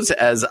shows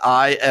as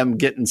I am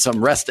getting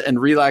some rest and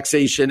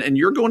relaxation, and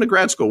you're going to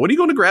grad school. What are you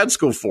going to grad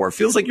school for? It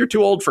feels like you're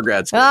too old for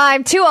grad school.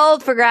 I'm too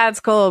old for grad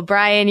school,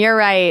 Brian. You're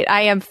right.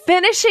 I am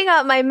finishing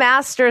up my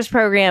master's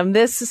program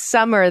this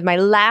summer, my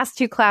last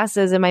two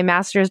classes in my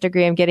master's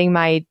degree. I'm getting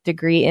my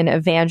degree in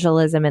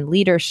evangelism and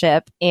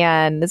leadership,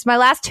 and it's my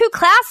last two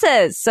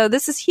classes. So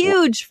this is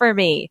huge for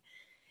me.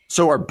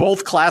 So are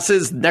both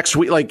classes next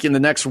week, like in the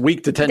next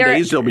week to 10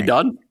 days, they'll be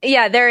done?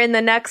 Yeah, they're in the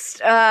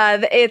next,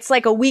 it's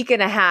like a week and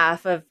a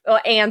half of,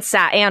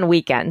 and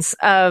weekends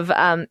of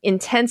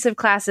intensive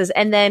classes.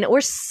 And then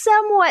we're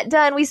somewhat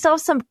done. We still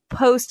have some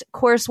post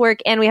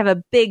coursework and we have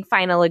a big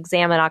final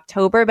exam in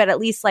October, but at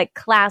least like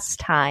class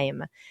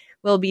time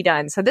will be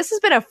done. So this has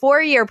been a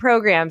 4-year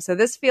program. So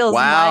this feels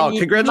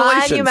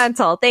congratulations.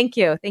 Monumental. Thank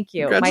you.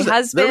 My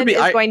husband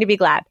is going to be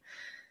glad.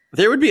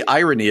 There would be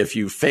irony if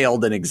you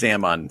failed an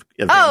exam on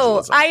evangelism.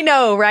 Oh, I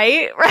know,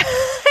 right? It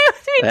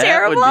would be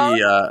terrible.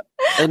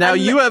 And now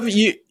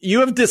you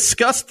have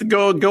discussed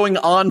going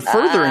on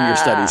further in your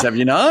studies, have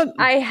you not?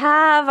 I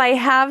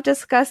have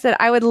discussed it.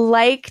 I would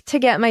like to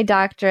get my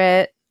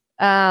doctorate.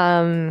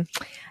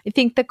 I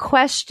think the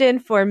question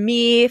for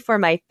me, for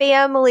my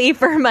family,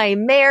 for my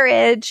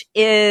marriage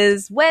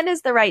is, when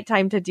is the right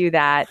time to do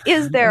that?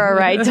 Is there a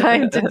right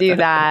time to do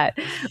that?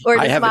 Or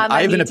does I have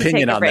an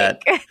opinion on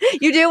that.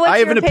 You do? What's I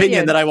have your an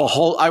opinion that I will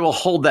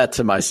hold that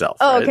to myself.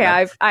 Oh, okay.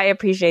 Right? I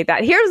appreciate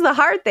that. Here's the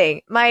hard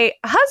thing. My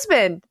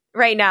husband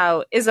right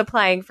now is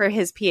applying for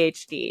his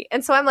PhD.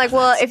 And so I'm like,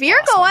 well, if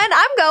you're going,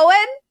 I'm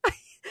going.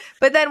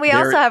 But then we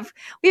have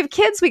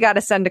kids we got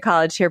to send to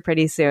college here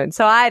pretty soon.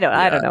 So I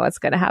don't know what's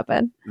going to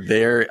happen.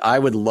 I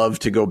would love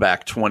to go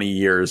back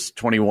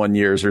 21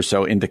 years or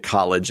so into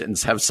college and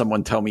have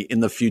someone tell me in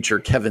the future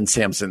Kevin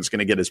Sampson's going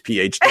to get his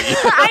PhD.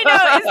 I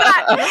know. Is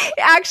that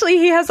actually,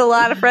 he has a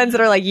lot of friends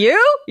that are like, you're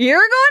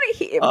going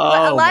to.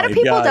 A lot of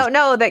people don't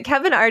know that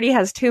Kevin already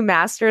has 2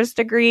 master's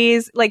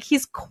degrees. Like,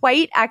 he's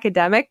quite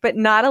academic, but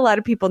not a lot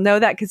of people know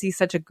that because he's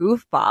such a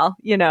goofball,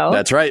 you know?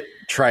 That's right.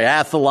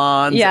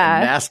 Triathlons, and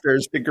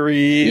master's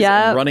degrees,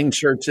 and running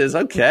churches.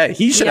 Okay.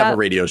 He should have a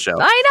radio show.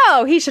 I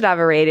know. He should have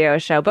a radio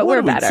show, but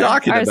we're better.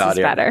 Ours is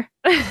better.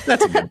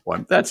 That's a good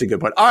point. That's a good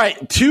point. All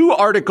right. 2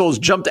 articles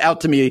jumped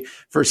out to me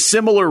for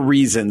similar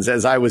reasons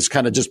as I was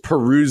kind of just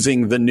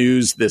perusing the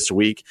news this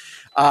week.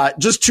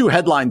 Just 2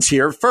 headlines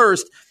here.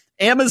 First,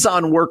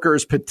 Amazon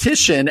workers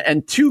petition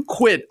and 2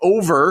 quit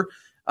over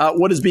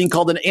what is being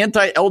called an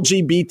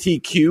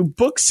anti-LGBTQ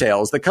book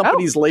sales. The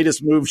company's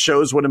latest move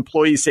shows what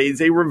employees say is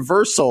a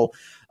reversal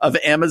of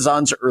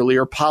Amazon's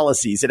earlier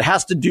policies. It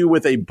has to do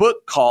with a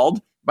book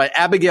by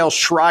Abigail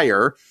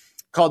Shrier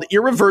called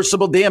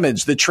Irreversible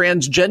Damage, the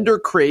Transgender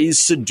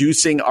Craze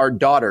Seducing Our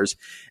Daughters.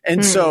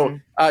 And so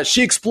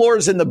she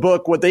explores in the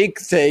book what they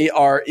say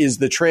is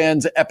the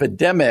trans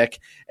epidemic.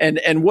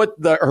 And what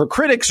her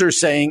critics are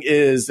saying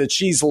is that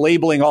she's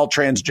labeling all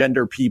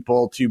transgender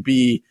people to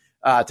be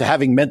to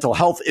having mental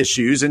health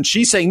issues. And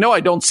she's saying, no, I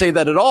don't say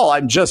that at all.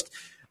 I'm just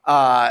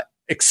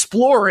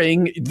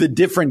exploring the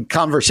different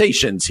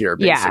conversations here,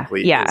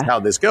 basically, is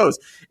how this goes.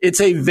 It's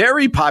a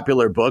very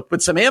popular book,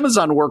 but some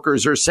Amazon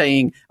workers are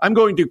saying, I'm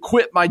going to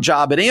quit my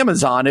job at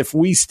Amazon if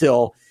we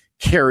still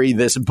carry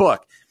this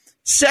book.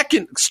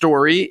 Second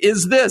story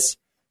is this.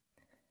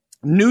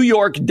 New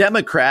York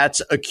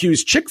Democrats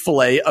accuse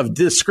Chick-fil-A of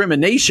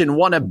discrimination,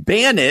 want to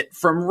ban it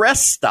from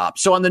rest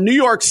stops. So on the New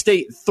York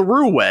State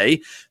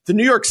Thruway, the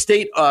New York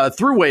State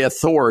Thruway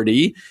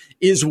Authority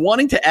is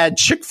wanting to add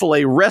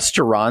Chick-fil-A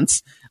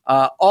restaurants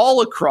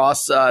all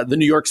across the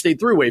New York State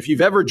Thruway. If you've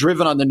ever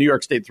driven on the New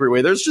York State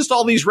Thruway, there's just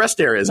all these rest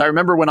areas. I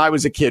remember when I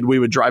was a kid, we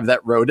would drive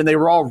that road, and they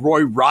were all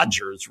Roy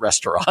Rogers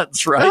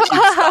restaurants, right?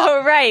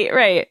 Oh,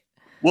 right.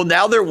 Well,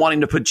 now they're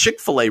wanting to put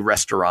Chick-fil-A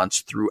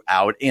restaurants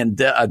throughout,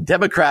 and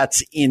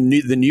Democrats in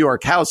the New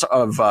York House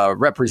of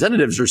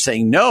Representatives are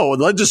saying no.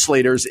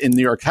 Legislators in the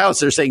New York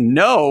House are saying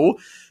no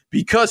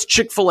because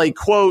Chick-fil-A,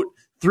 quote,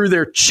 through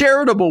their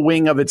charitable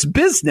wing of its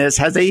business,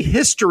 has a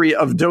history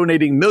of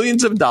donating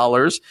millions of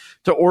dollars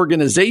to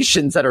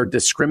organizations that are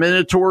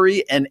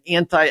discriminatory and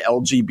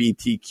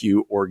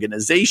anti-LGBTQ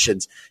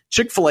organizations.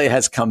 Chick-fil-A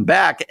has come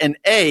back, and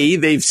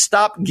they've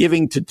stopped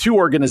giving to 2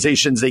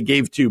 organizations they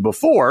gave to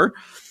before.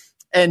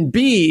 And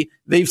B,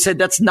 they've said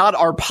that's not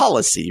our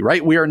policy,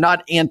 right? We are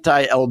not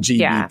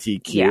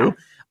anti-LGBTQ.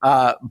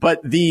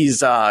 But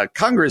these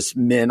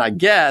congressmen, I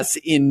guess,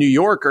 in New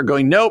York are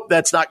going, nope,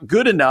 that's not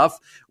good enough.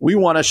 We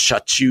want to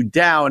shut you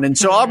down. And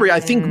so, Aubrey,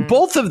 I think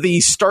both of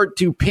these start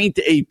to paint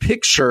a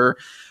picture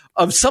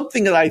of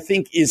something that I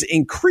think is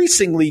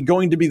increasingly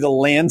going to be the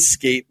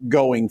landscape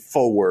going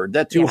forward,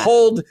 that to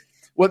hold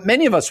what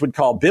many of us would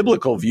call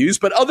biblical views,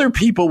 but other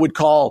people would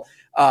call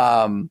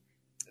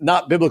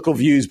not biblical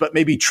views, but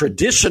maybe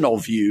traditional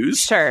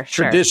views,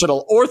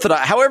 traditional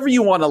orthodox, however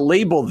you want to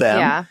label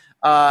them,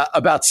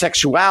 about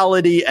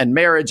sexuality and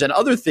marriage and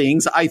other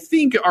things, I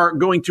think are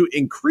going to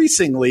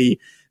increasingly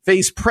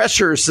face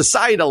pressure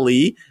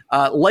societally,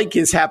 like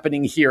is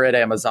happening here at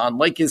Amazon,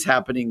 like is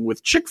happening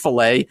with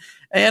Chick-fil-A.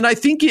 And I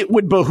think it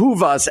would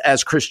behoove us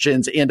as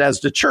Christians and as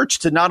the church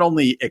to not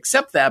only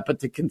accept that, but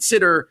to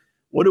consider,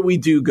 what do we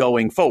do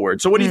going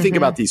forward? So what do you think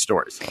about these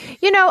stories?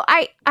 You know,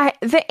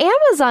 the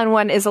Amazon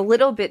one is a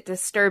little bit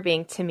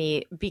disturbing to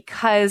me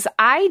because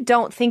I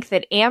don't think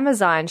that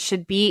Amazon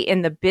should be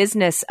in the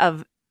business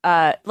of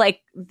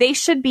they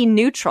should be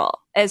neutral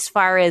as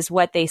far as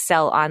what they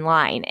sell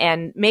online.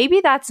 And maybe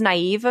that's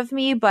naive of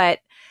me, but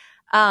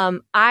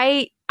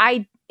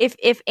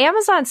if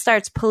Amazon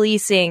starts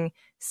policing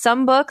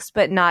some books,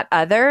 but not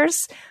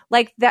others,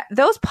 like that,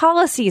 those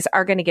policies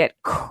are going to get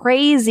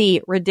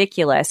crazy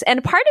ridiculous.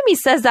 And part of me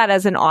says that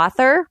as an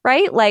author,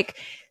 right? Like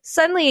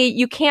suddenly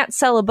you can't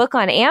sell a book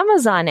on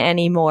Amazon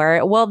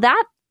anymore. Well,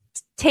 that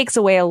takes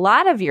away a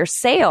lot of your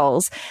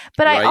sales.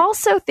 But I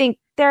also think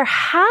there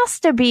has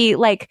to be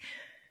okay,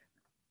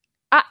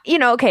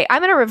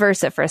 I'm going to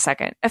reverse it for a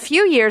second. A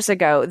few years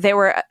ago, there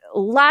were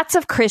lots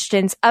of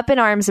Christians up in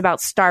arms about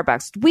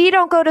Starbucks. We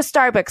don't go to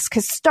Starbucks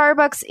because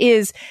Starbucks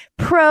is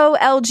pro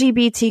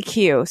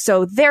LGBTQ.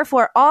 So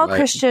therefore, all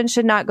Christians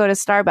should not go to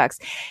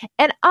Starbucks.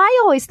 And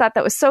I always thought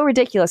that was so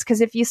ridiculous,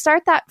 because if you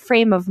start that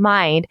frame of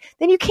mind,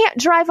 then you can't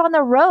drive on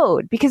the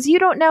road, because you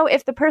don't know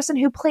if the person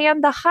who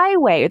planned the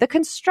highway or the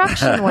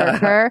construction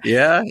worker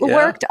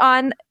worked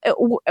on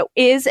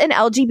is an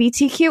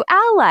LGBTQ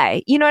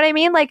ally. You know what I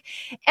mean? Like,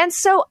 and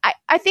so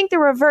I think the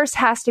reverse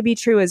has to be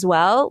true as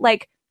well.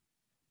 Like,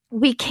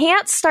 we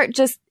can't start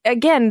just,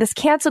 again, this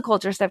cancel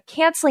culture stuff,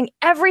 canceling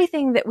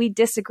everything that we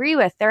disagree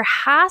with. There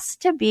has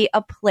to be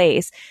a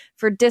place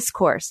for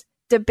discourse,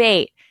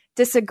 debate,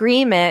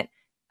 disagreement,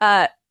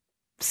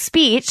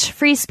 speech,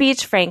 free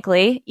speech,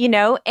 frankly, you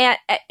know, and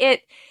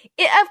it,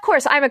 of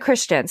course, I'm a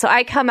Christian, so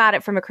I come at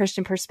it from a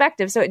Christian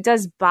perspective. So it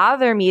does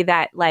bother me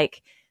that,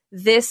 like,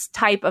 this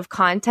type of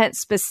content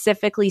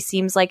specifically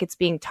seems like it's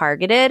being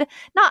targeted.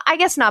 I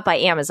guess not by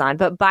Amazon,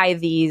 but by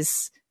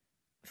these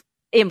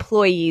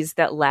employees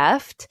that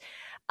left.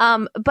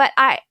 But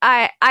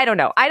I don't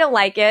know. I don't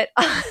like it.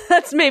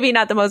 That's maybe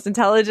not the most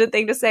intelligent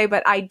thing to say,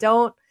 but I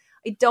don't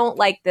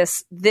like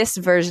this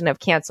version of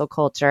cancel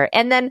culture.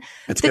 And then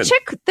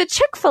the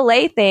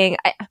Chick-fil-A thing,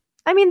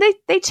 I mean,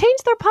 they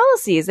changed their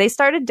policies. They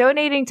started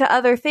donating to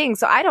other things.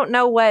 So I don't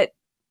know what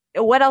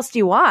else do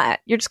you want?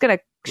 You're just going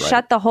to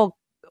shut the whole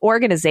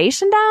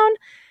organization down?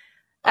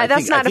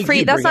 That's not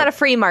a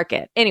free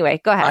market. Anyway,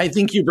 go ahead. I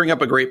think you bring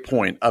up a great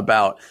point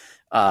about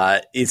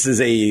this is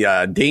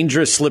a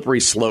dangerous, slippery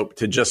slope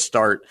to just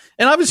start.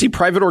 And obviously,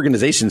 private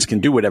organizations can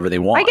do whatever they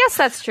want. I guess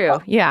that's true.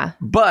 Yeah.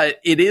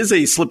 But it is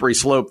a slippery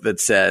slope that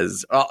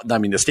says, I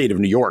mean, the state of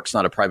New York's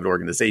not a private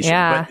organization.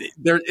 Yeah.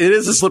 But it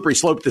is a slippery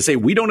slope to say,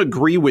 we don't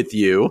agree with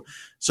you,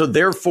 so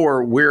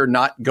therefore we're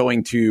not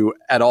going to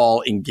at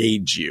all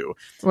engage you.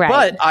 Right.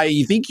 But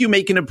I think you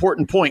make an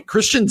important point.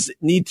 Christians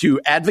need to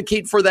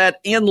advocate for that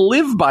and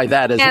live by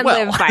that as well.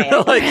 And live by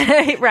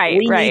it. Right.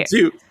 We need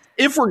to.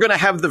 If we're going to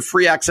have the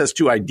free access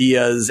to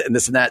ideas and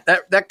this and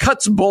that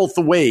cuts both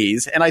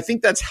ways. And I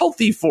think that's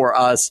healthy for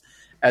us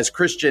as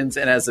Christians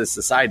and as a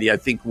society. I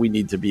think we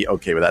need to be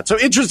okay with that. So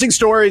interesting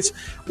stories.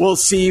 We'll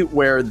see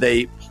where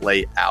they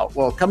play out.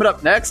 Well, coming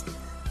up next,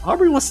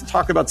 Aubrey wants to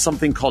talk about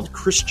something called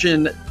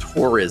Christian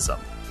tourism.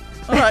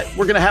 All right,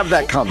 we're going to have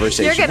that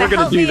conversation. You're going to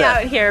help me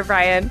out here,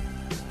 Brian.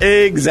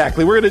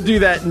 Exactly. We're going to do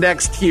that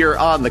next here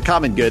on The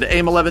Common Good,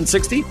 AM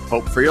 1160,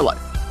 Hope for Your Life.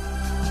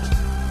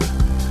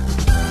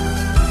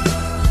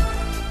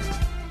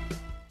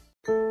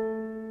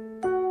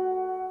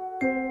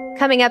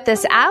 Coming up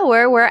this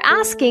hour, we're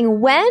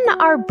asking, when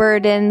are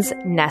burdens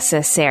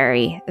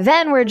necessary?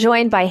 Then we're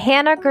joined by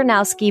Hannah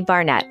Gronowski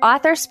Barnett,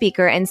 author,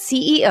 speaker, and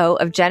CEO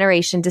of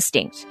Generation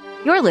Distinct.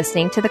 You're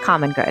listening to The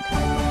Common Good.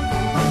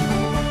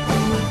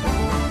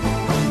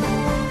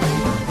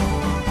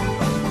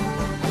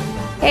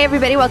 Hey,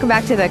 everybody. Welcome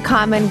back to The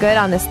Common Good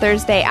on this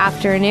Thursday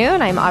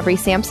afternoon. I'm Aubrey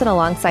Sampson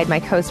alongside my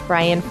co-host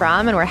Brian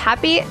Fromm, and we're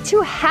happy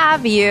to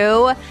have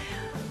you.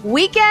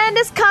 Weekend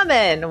is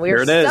coming.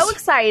 We're so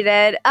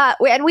excited.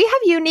 And we have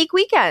unique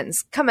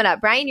weekends coming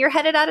up. Brian, you're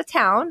headed out of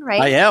town,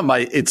 right? I am.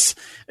 It's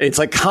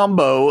like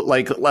combo,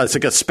 like it's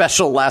like a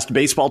special last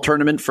baseball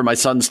tournament for my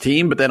son's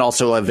team, but then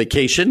also a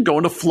vacation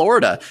going to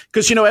Florida.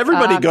 Because, you know,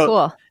 everybody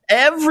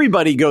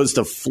goes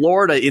to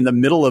Florida in the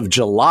middle of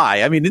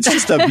July. I mean, it's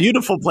just a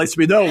beautiful place to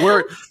be.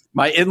 No,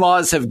 my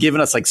in-laws have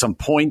given us like some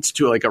points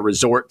to like a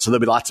resort, so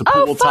there'll be lots of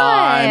pool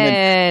time.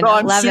 And so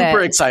I'm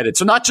super excited.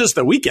 So not just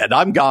the weekend,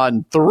 I'm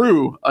gone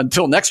through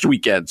until next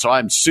weekend. So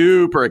I'm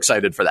super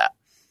excited for that.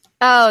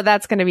 Oh,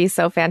 that's going to be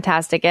so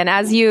fantastic. And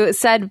as you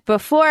said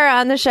before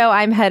on the show,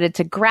 I'm headed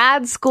to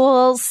grad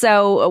school.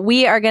 So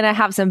we are going to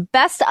have some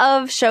best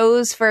of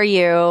shows for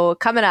you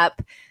coming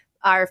up.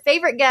 Our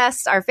favorite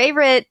guests, our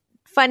favorite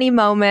funny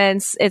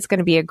moments. It's going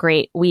to be a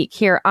great week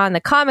here on The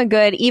Common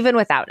Good, even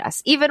without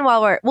us, even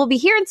while we'll be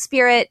here in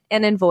spirit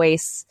and in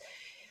voice.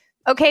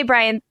 Okay,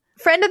 Brian,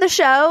 friend of the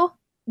show,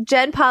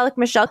 Jen Pollock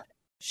Michelle,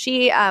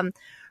 she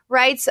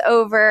writes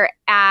over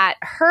at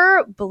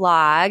her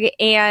blog,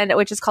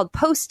 which is called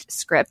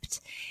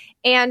Postscript.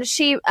 And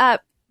she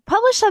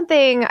published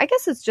something, I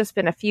guess it's just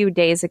been a few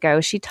days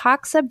ago. She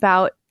talks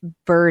about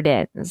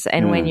burdens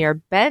and when you're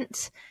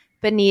bent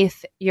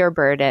beneath your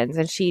burdens.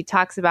 And she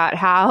talks about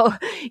how,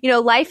 you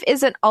know, life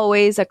isn't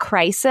always a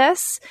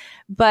crisis,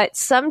 but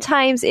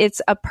sometimes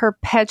it's a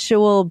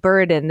perpetual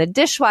burden. The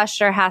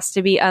dishwasher has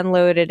to be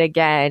unloaded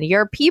again.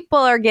 Your people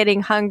are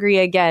getting hungry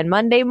again.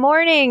 Monday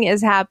morning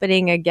is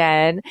happening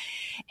again.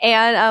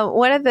 And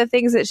one of the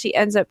things that she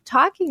ends up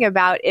talking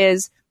about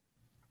is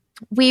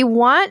we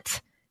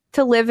want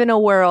to live in a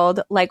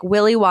world like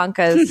Willy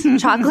Wonka's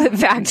chocolate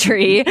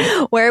factory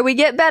where we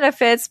get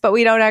benefits, but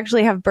we don't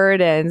actually have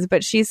burdens.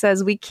 But she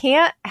says we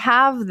can't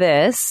have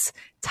this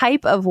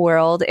type of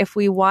world if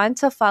we want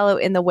to follow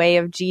in the way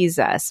of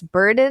Jesus.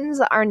 Burdens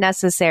are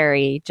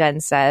necessary, Jen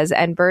says,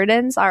 and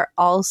burdens are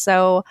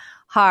also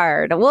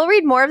hard. We'll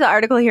read more of the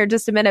article here in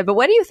just a minute, but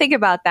what do you think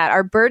about that?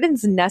 Are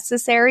burdens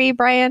necessary,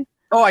 Brian?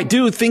 Oh, I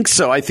do think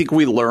so. I think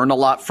we learn a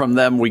lot from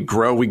them. We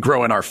grow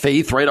in our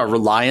faith, right? Our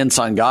reliance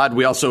on God.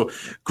 We also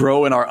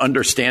grow in our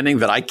understanding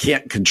that I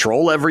can't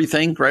control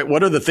everything, right?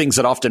 One of the things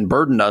that often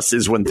burden us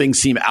is when things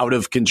seem out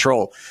of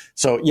control.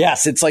 So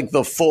yes, it's like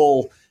the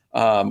full,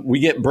 we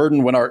get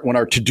burdened when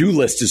our to-do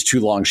list is too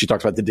long. She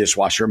talked about the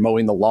dishwasher,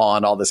 mowing the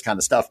lawn, all this kind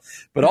of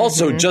stuff. But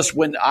also just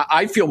when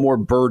I feel more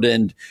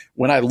burdened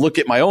when I look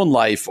at my own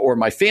life or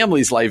my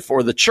family's life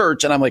or the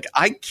church, and I'm like,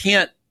 I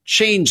can't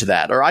change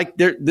that, or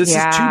this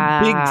is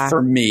too big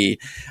for me.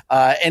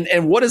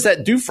 And what does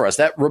that do for us?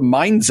 That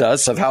reminds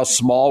us of how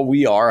small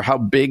we are, how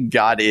big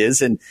God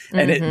is, and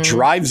it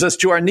drives us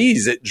to our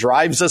knees. It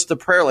drives us to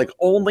prayer. Like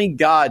only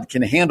God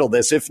can handle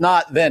this. If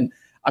not, then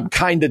I'm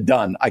kind of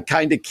done. I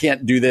kind of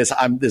can't do this.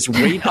 This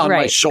weight on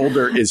my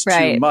shoulder is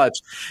too much.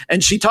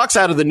 And she talks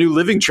out of the New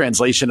Living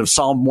Translation of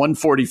Psalm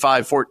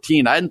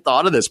 145:14. I hadn't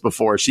thought of this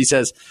before. She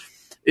says,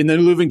 in the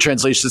New Living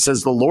Translation, it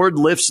says, the Lord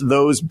lifts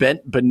those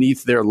bent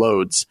beneath their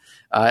loads.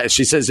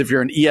 She says, if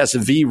you're an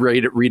ESV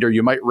reader,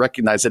 you might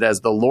recognize it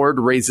as the Lord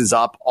raises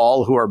up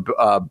all who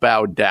are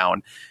bowed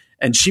down.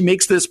 And she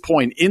makes this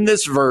point in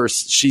this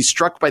verse. She's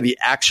struck by the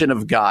action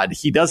of God.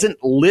 He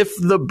doesn't lift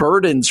the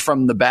burdens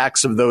from the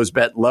backs of those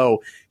bent low.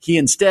 He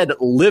instead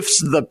lifts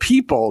the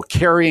people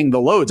carrying the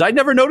loads. I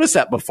never noticed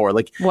that before.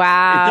 Like,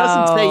 wow. It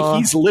doesn't say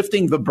he's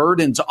lifting the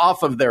burdens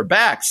off of their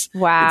backs.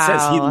 Wow. It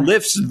says he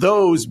lifts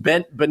those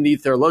bent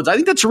beneath their loads. I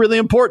think that's really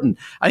important.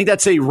 I think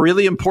that's a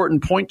really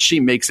important point she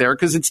makes there,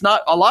 because it's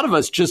not a lot of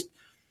us just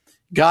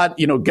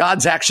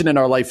God's action in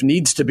our life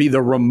needs to be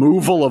the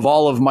removal of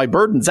all of my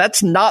burdens.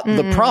 That's not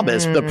the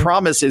promise. The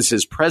promise is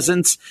his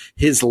presence,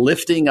 his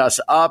lifting us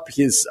up,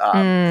 his,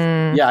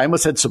 I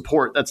almost said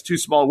support. That's too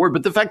small a word,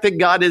 but the fact that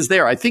God is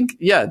there, I think,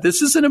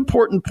 this is an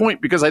important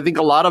point, because I think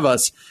a lot of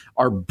us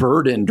are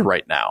burdened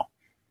right now.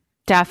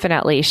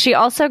 Definitely. She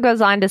also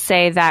goes on to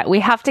say that we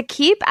have to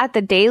keep at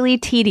the daily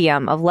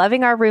tedium of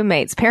loving our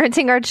roommates,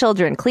 parenting our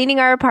children, cleaning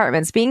our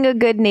apartments, being a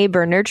good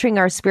neighbor, nurturing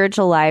our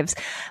spiritual lives.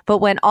 But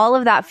when all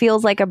of that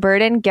feels like a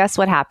burden, guess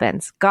what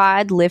happens?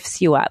 God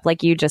lifts you up.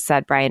 Like you just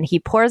said, Brian, he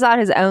pours out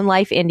his own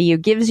life into you,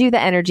 gives you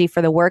the energy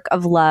for the work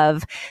of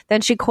love.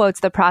 Then she quotes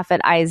the prophet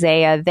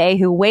Isaiah, they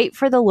who wait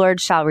for the Lord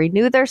shall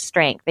renew their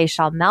strength. They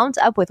shall mount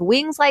up with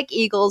wings like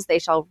eagles. They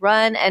shall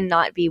run and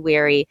not be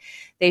weary.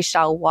 They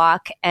shall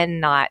walk and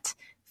not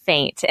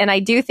faint. And I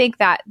do think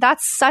that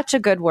that's such a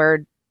good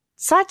word,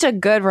 such a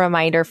good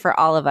reminder for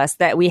all of us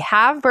that we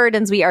have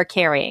burdens we are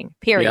carrying,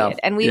 period. Yeah.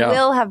 And we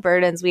will have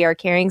burdens we are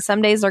carrying.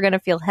 Some days are going to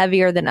feel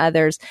heavier than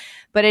others,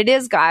 but it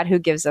is God who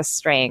gives us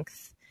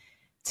strength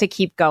to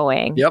keep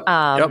going.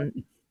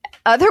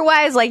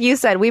 Otherwise, like you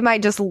said, we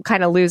might just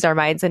kind of lose our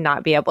minds and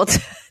not be able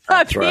to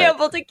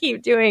able to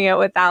keep doing it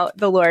without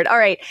the Lord. All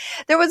right.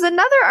 There was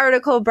another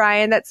article,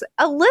 Brian, that's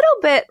a little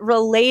bit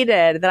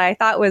related that I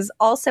thought was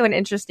also an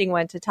interesting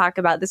one to talk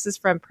about. This is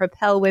from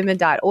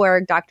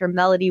propelwomen.org. Dr.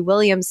 Melody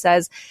Williams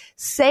says,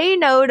 say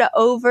no to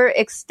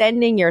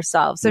overextending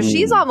yourself. So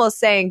she's almost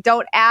saying,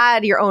 don't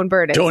add your own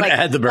burdens. Don't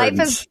add the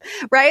burdens.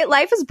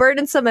 Life is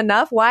burdensome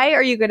enough. Why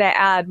are you going to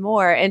add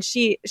more? And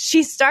she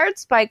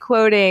starts by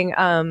quoting,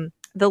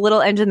 the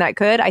little engine that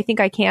could, I think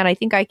I can, I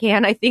think I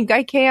can, I think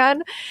I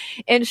can.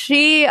 And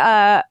she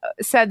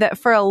said that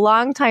for a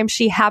long time,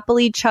 she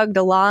happily chugged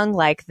along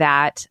like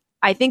that.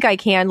 I think I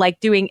can, like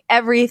doing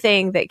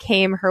everything that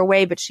came her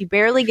way, but she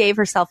barely gave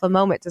herself a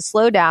moment to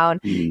slow down,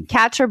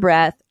 catch her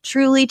breath,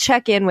 truly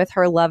check in with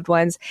her loved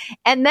ones.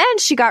 And then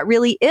she got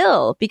really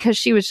ill because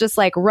she was just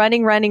like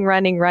running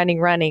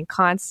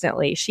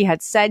constantly. She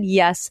had said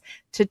yes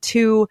to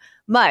too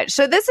much.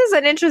 So this is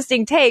an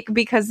interesting take,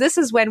 because this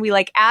is when we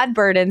like add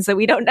burdens that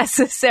we don't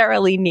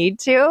necessarily need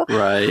to.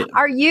 Right.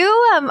 Are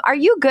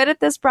you good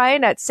at this,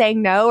 Brian, at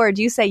saying no, or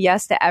do you say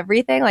yes to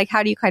everything? Like,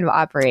 how do you kind of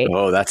operate?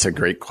 Oh, that's a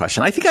great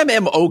question. I think I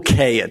am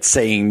okay at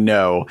saying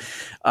no.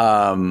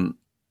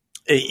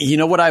 You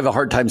know what I have a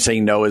hard time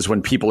saying no is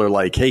when people are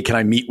like, hey, can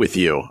I meet with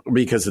you?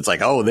 Because it's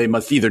like, oh, they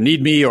must either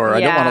need me or I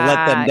don't want to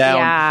let them down.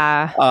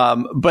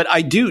 Yeah. But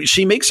I do.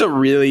 She makes a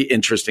really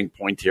interesting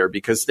point here,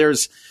 because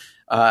there's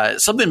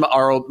something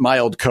my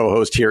old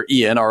co-host here,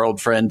 Ian, our old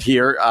friend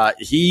here,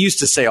 he used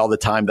to say all the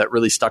time that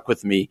really stuck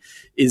with me,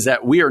 is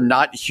that we are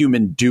not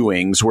human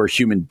doings, we're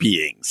human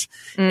beings.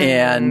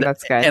 And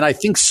that's good. And I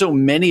think so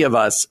many of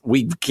us,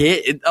 we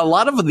get a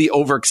lot of the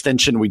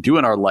overextension we do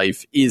in our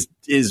life is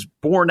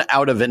born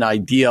out of an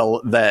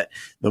ideal that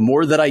the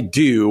more that I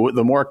do,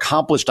 the more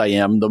accomplished I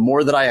am, the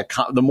more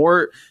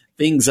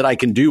things that I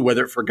can do,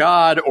 whether for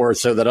God or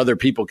so that other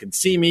people can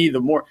see me,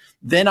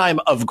 then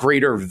I'm of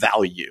greater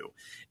value.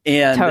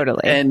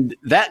 And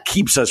that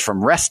keeps us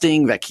from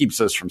resting. That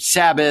keeps us from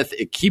Sabbath.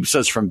 It keeps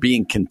us from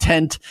being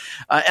content.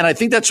 And I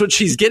think that's what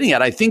she's getting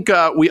at. I think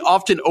we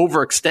often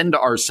overextend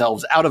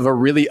ourselves out of a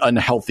really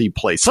unhealthy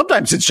place.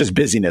 Sometimes it's just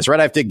busyness, right?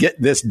 I have to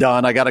get this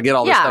done. I got to get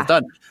all this stuff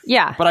done.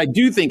 Yeah. But I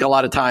do think a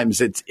lot of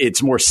times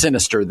it's more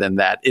sinister than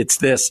that. It's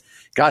this,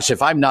 gosh,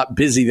 if I'm not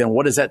busy, then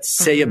what does that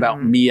say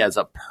about me as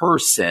a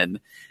person?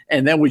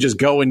 And then we just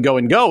go and go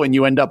and go. And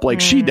you end up like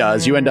she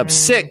does. You end up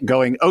sick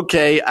going,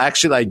 okay,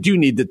 actually, I do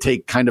need to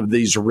take kind of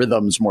these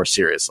rhythms more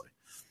seriously.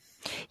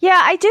 Yeah,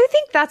 I do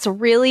think that's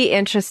really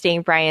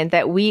interesting, Brian,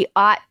 that we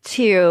ought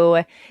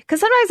to, because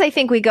sometimes I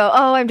think we go,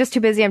 oh, I'm just too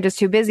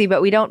busy,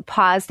 but we don't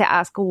pause to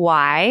ask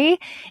why.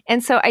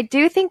 And so I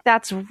do think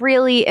that's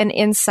really an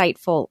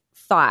insightful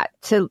thought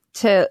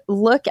to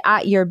look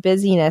at your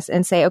busyness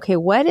and say, okay,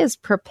 what is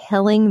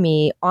propelling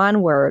me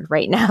onward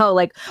right now?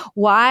 Like,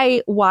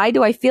 why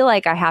do I feel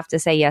like I have to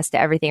say yes to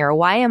everything? Or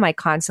why am I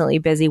constantly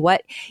busy?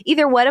 What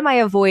am I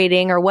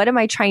avoiding, or what am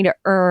I trying to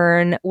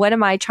earn? What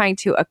am I trying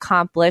to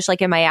accomplish?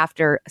 Like, am I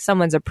after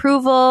someone's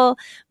approval?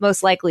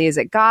 Most likely, is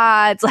it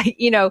God's? Like,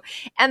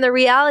 and the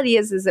reality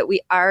is that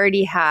we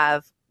already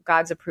have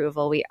God's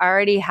approval. We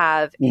already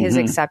have his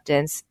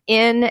acceptance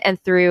in and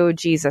through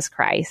Jesus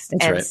Christ.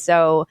 That's right.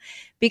 So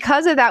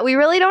because of that, we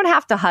really don't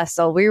have to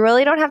hustle. We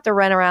really don't have to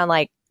run around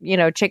like,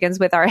 chickens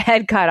with our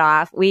head cut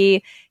off.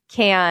 We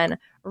can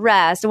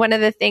rest. One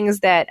of the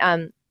things that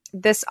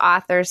this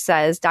author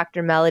says,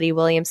 Dr. Melody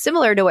Williams,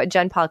 similar to what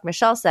Jen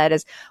Pollock-Michel said,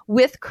 is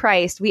with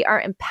Christ, we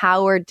are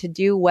empowered to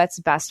do what's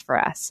best for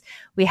us.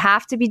 We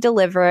have to be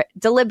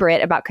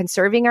deliberate about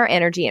conserving our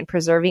energy and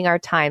preserving our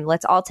time.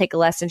 Let's all take a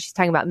lesson. She's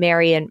talking about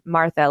Mary and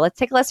Martha. Let's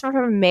take a lesson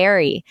from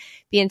Mary.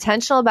 Be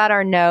intentional about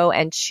our no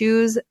and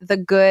choose the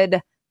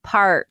good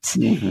part.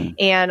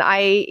 And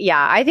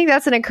I think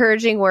that's an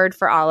encouraging word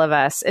for all of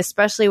us,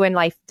 especially when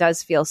life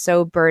does feel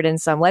so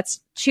burdensome. Let's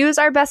choose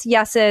our best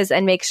yeses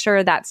and make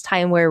sure that's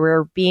time where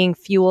we're being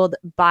fueled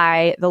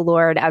by the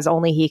Lord as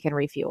only he can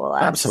refuel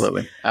us.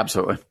 Absolutely.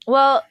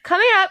 Well,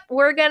 coming up,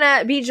 we're going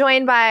to be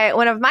joined by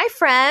one of my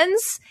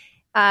friends,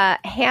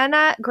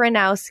 Hannah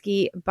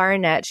Gronowski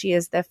Barnett. She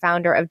is the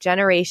founder of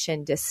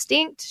Generation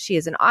Distinct. She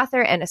is an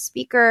author and a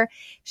speaker.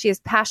 She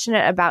is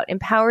passionate about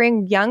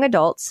empowering young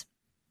adults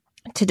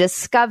to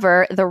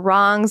discover the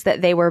wrongs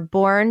that they were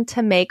born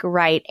to make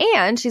right.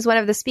 And she's one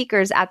of the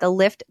speakers at the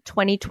Lift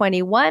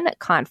 2021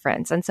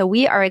 conference. And so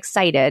we are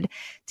excited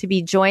to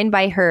be joined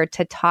by her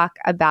to talk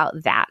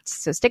about that.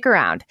 So stick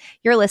around.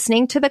 You're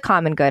listening to The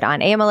Common Good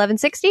on AM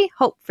 1160,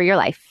 Hope for Your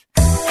Life.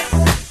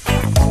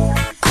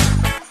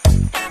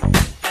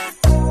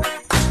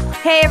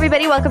 Hey,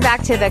 everybody. Welcome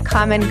back to The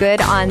Common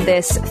Good on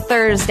this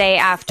Thursday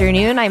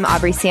afternoon. I'm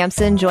Aubrey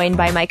Sampson, joined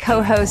by my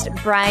co-host,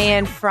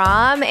 Brian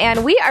Fromm.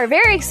 And we are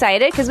very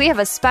excited because we have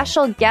a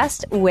special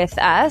guest with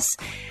us.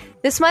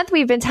 This month,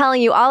 we've been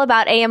telling you all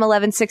about AM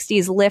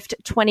 1160's Lift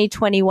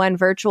 2021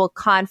 virtual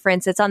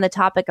conference. It's on the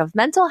topic of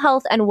mental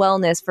health and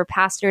wellness for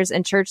pastors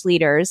and church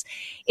leaders.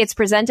 It's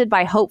presented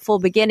by Hopeful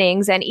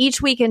Beginnings. And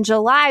each week in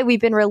July, we've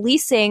been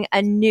releasing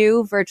a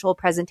new virtual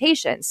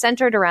presentation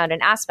centered around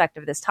an aspect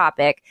of this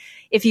topic.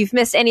 If you've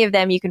missed any of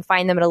them, you can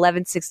find them at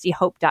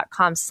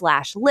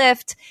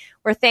 1160hope.com/lift.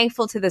 We're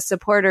thankful to the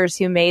supporters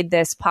who made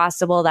this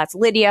possible. That's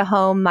Lydia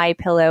Home,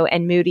 MyPillow,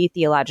 and Moody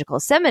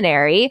Theological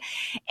Seminary.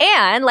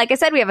 And like I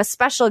said, we have a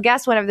special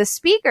guest, one of the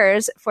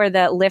speakers for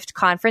the Lift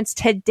conference.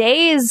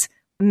 Today's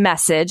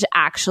message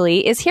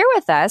actually is here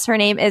with us. Her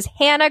name is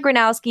Hannah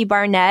Gronowski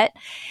Barnett.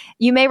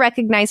 You may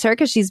recognize her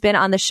because she's been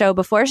on the show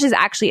before. She's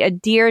actually a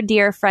dear,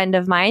 dear friend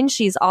of mine.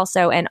 She's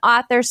also an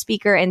author,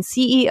 speaker, and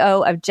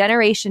CEO of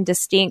Generation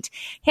Distinct.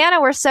 Hannah,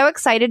 we're so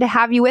excited to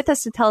have you with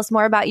us to tell us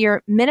more about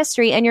your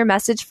ministry and your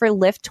message for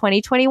Lift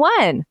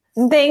 2021.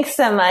 Thanks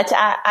so much.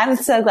 I'm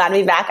so glad to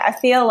be back. I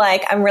feel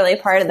like I'm really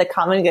part of the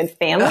Common Good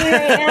family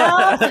right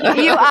now.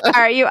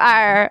 You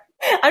are.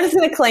 I'm just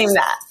going to claim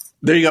that.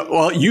 There you go.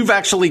 Well, you've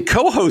actually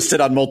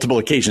co-hosted on multiple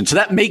occasions, so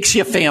that makes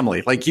you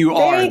family. Like you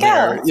are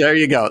there. There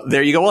you go.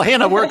 There you go. Well,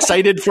 Hannah, we're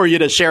excited for you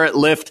to share at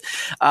Lift,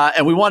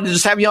 and we wanted to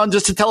just have you on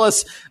just to tell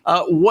us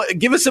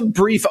give us a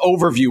brief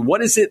overview.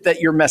 What is it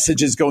that your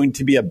message is going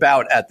to be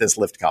about at this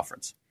Lift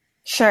conference?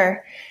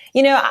 Sure.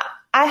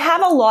 I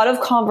have a lot of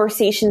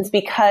conversations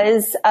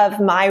because of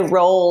my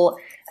role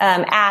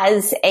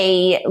as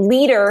a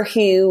leader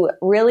who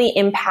really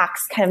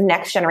impacts kind of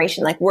next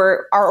generation. Like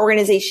our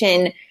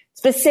organization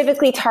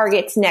specifically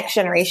targets next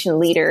generation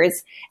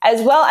leaders,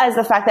 as well as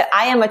the fact that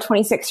I am a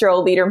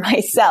 26-year-old leader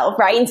myself,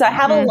 right? And so I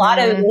have a lot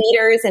of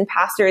leaders and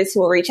pastors who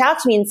will reach out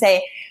to me and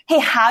say, hey,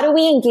 how do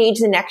we engage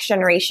the next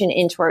generation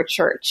into our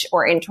church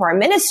or into our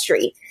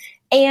ministry?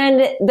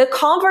 And the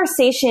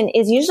conversation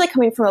is usually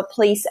coming from a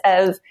place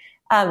of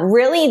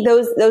really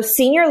those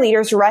senior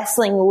leaders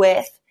wrestling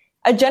with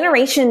a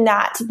generation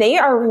that they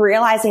are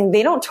realizing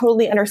they don't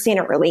totally understand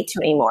or relate to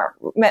anymore,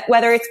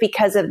 whether it's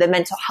because of the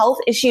mental health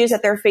issues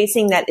that they're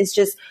facing that is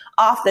just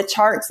off the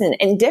charts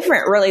and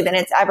different really than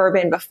it's ever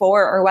been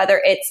before, or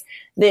whether it's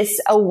this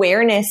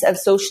awareness of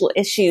social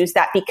issues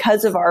that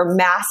because of our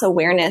mass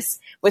awareness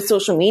with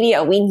social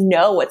media, we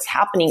know what's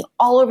happening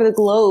all over the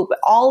globe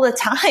all the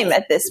time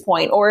at this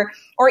point, or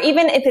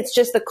even if it's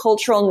just the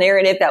cultural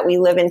narrative that we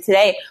live in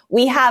today,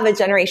 we have a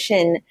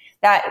generation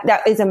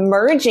that is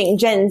emerging,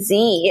 Gen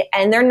Z,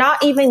 and they're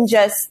not even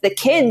just the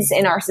kids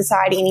in our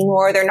society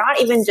anymore. They're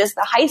not even just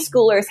the high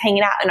schoolers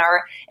hanging out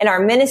in our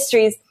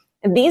ministries.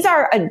 These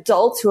are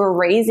adults who are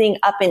raising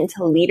up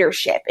into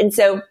leadership. And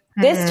so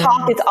This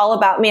talk is all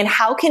about, man,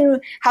 how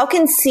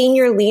can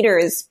senior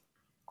leaders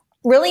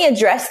really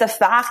address the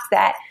fact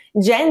that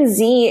Gen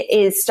Z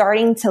is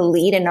starting to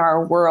lead in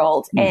our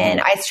world.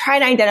 And I try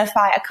to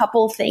identify a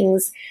couple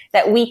things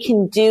that we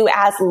can do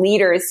as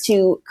leaders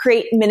to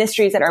create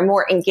ministries that are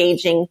more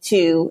engaging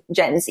to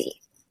Gen Z.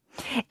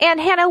 And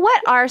Hannah,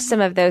 what are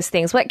some of those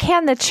things? What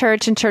can the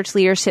church and church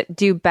leadership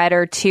do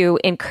better to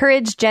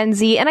encourage Gen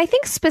Z? And I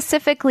think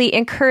specifically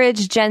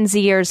encourage Gen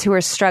Zers who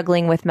are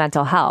struggling with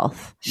mental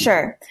health.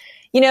 Sure.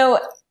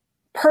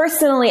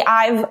 Personally,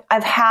 I've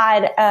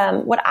had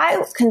what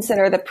I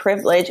consider the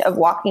privilege of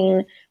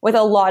walking with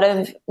a lot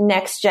of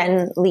next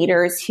gen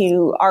leaders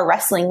who are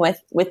wrestling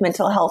with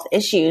mental health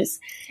issues.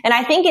 And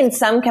I think in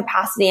some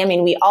capacity, I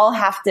mean, we all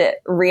have to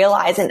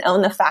realize and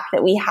own the fact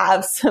that we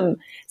have some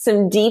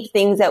deep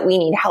things that we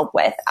need help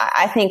with.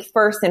 I think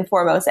first and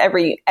foremost,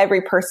 every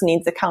person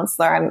needs a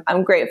counselor.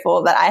 I'm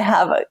grateful that I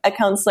have a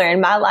counselor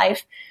in my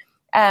life.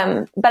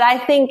 But I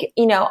think,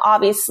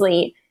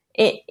 obviously,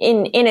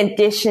 in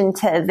addition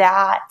to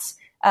that,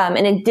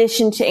 in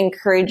addition to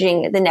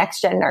encouraging the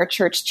next gen in our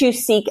church to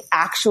seek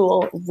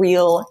actual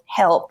real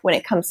help when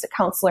it comes to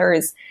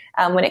counselors,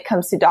 when it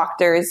comes to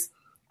doctors,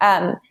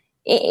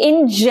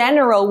 in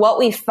general, what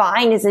we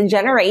find is a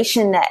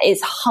generation that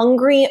is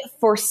hungry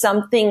for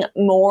something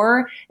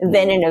more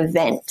than an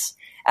event.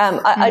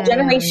 A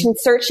generation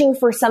searching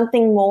for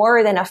something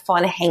more than a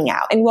fun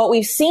hangout. And what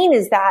we've seen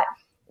is that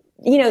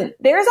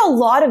there's a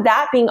lot of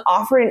that being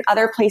offered in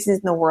other places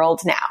in the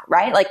world now,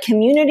 right? Like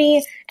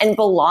community and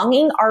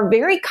belonging are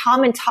very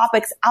common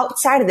topics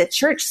outside of the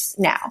church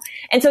now.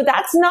 And so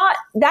that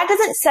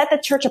doesn't set the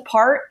church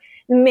apart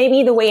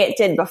maybe the way it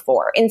did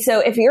before. And so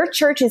if your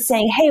church is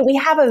saying, hey, we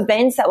have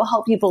events that will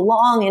help you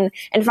belong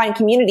and find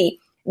community,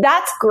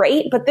 that's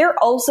great. But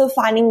they're also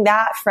finding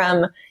that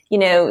from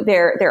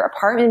their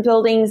apartment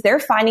buildings. They're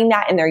finding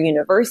that in their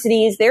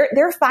universities.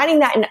 They're finding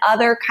that in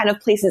other kind of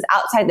places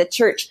outside the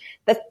church.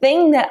 The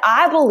thing that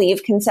I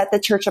believe can set the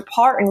church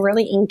apart and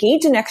really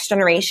engage the next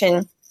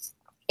generation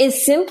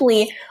is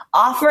simply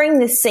offering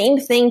the same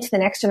thing to the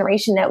next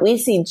generation that we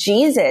see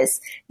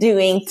Jesus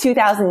doing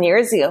 2,000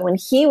 years ago when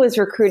he was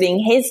recruiting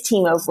his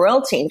team of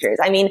world changers.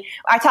 I mean,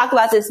 I talk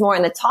about this more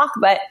in the talk,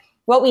 but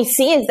what we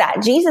see is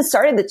that Jesus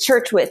started the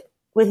church with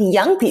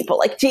young people.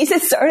 Like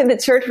Jesus started the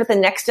church with the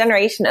next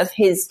generation of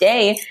his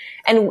day.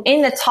 And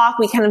in the talk,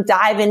 we kind of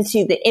dive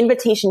into the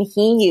invitation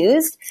he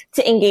used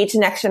to engage the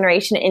next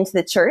generation into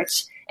the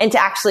church and to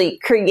actually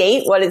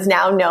create what is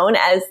now known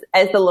as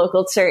the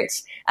local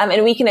church.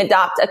 And we can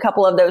adopt a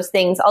couple of those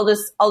things. I'll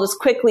just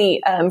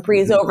quickly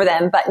breeze over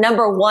them. But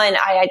number one,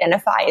 I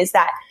identify is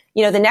that,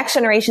 the next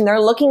generation,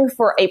 they're looking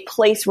for a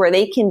place where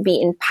they can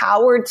be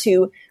empowered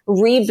to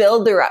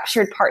rebuild the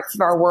ruptured parts of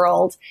our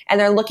world. And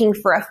they're looking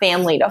for a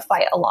family to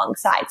fight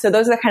alongside. So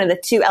those are kind of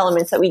the two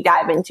elements that we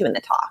dive into in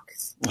the talk.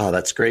 Oh,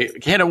 that's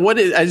great. Hannah,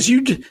 as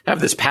you have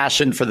this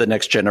passion for the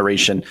next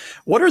generation,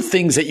 what are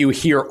things that you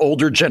hear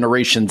older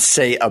generations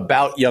say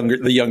about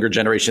the younger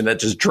generation that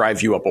just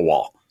drive you up a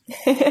wall?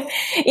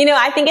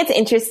 I think it's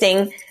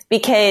interesting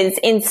because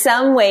in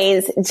some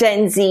ways,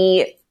 Gen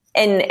Z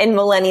and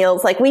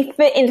millennials, like we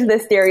fit into the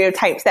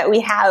stereotypes that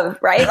we have,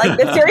 right? Like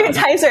the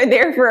stereotypes are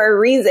there for a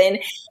reason.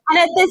 And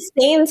at the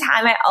same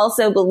time, I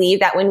also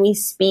believe that when we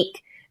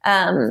speak,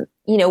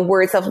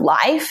 words of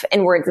life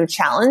and words of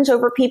challenge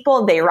over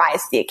people, they rise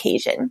to the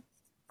occasion.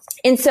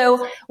 And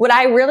so what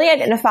I really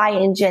identify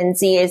in Gen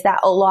Z is that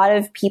a lot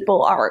of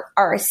people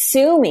are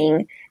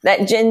assuming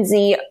that Gen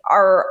Z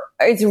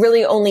is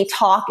really only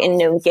talk and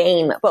no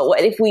game. But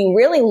what if we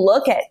really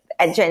look at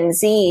Gen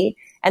Z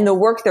and the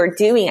work they're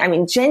doing? I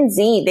mean, Gen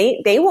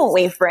Z, they won't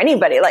wait for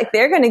anybody. Like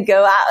they're going to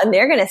go out and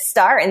they're going to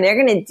start and they're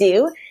going to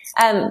do.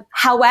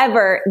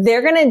 However,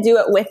 they're going to do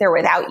it with or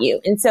without you.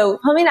 And so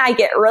something I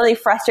get really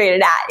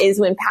frustrated at is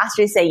when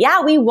pastors say,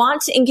 yeah, we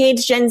want to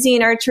engage Gen Z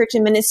in our church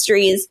and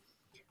ministries.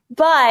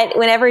 But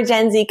whenever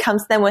Gen Z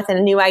comes to them with a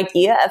new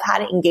idea of how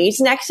to engage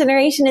the next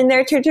generation in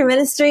their church or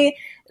ministry,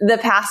 the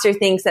pastor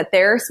thinks that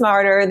they're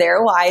smarter,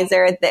 they're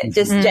wiser, that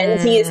just Gen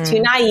Z is too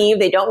naive.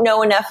 They don't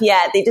know enough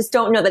yet. They just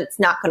don't know that it's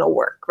not going to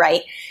work,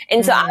 right?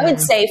 And so I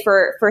would say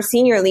for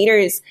senior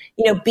leaders,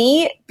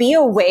 be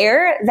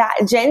aware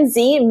that Gen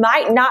Z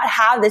might not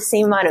have the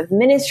same amount of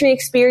ministry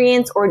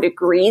experience or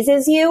degrees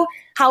as you.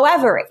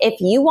 However,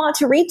 if you want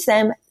to reach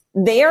them,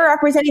 they are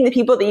representing the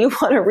people that you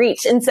want to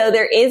reach. And so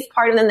there is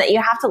part of them that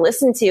you have to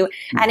listen to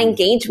and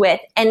engage with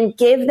and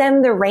give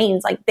them the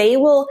reins. Like they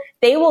will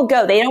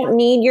go. They don't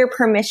need your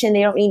permission. They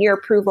don't need your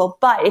approval.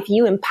 But if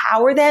you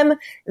empower them,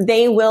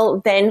 they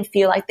will then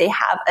feel like they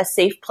have a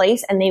safe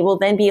place and they will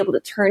then be able to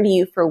turn to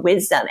you for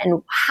wisdom.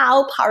 And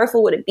how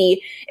powerful would it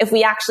be if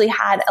we actually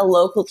had a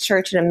local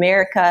church in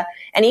America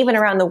and even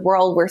around the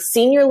world where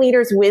senior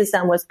leaders'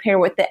 wisdom was paired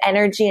with the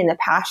energy and the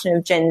passion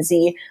of Gen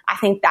Z? I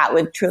think that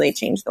would truly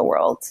change the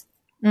world.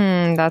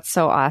 That's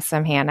so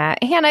awesome, Hannah.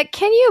 Hannah,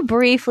 can you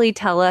briefly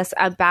tell us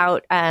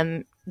about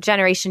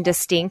Generation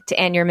Distinct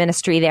and your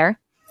ministry there?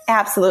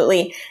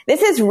 Absolutely.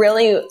 This is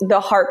really the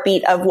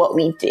heartbeat of what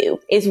we do,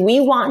 is we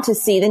want to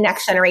see the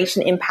next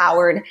generation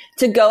empowered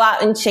to go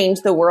out and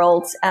change the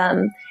world,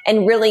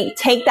 and really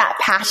take that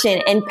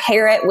passion and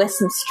pair it with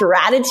some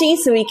strategy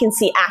so we can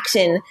see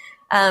action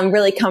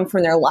really come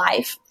from their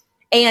life.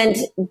 And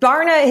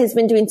Barna has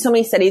been doing so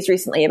many studies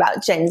recently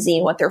about Gen Z,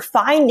 and what they're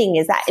finding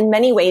is that in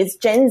many ways,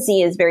 Gen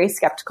Z is very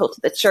skeptical to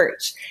the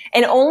church.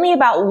 And only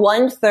about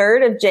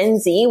 1/3 of Gen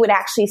Z would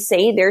actually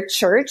say their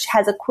church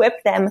has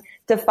equipped them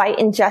to fight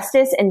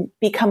injustice and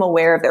become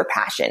aware of their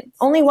passion.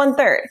 Only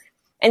 1/3.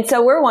 And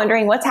so we're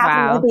wondering what's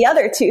happening with the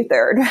other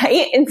 2/3,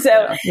 right? And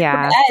so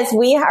as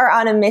we are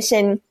on a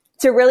mission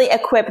to really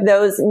equip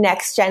those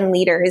next gen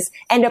leaders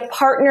and to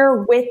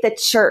partner with the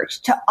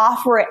church to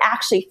offer it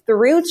actually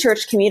through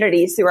church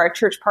communities, through our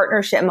church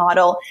partnership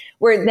model,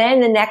 where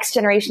then the next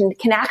generation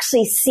can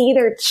actually see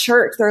their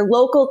church, their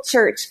local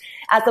church,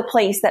 as a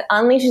place that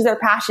unleashes their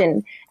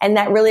passion and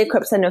that really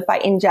equips them to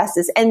fight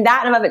injustice. And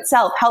that in and of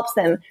itself helps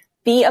them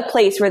be a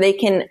place where they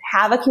can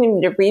have a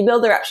community to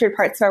rebuild the ruptured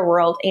parts of our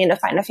world and to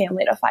find a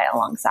family to fight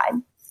alongside.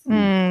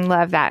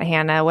 Love that,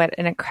 Hannah. What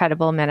an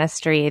incredible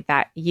ministry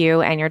that you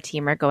and your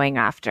team are going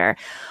after.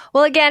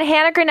 Well, again,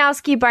 Hannah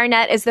Gronowski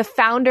Barnett is the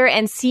founder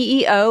and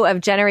CEO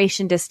of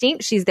Generation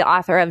Distinct. She's the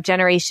author of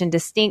Generation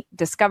Distinct,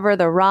 Discover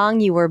the Wrong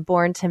You Were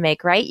Born to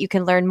Make Right. You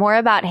can learn more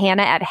about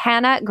Hannah at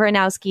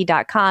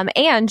hannahgronowski.com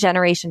and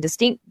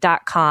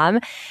generationdistinct.com.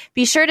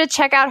 Be sure to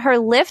check out her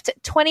Lift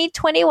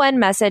 2021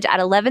 message at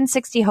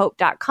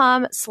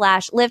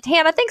 1160hope.com/lift.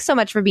 Hannah, thanks so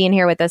much for being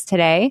here with us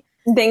today.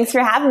 Thanks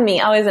for having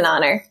me. Always an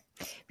honor.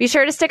 Be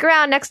sure to stick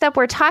around. Next up,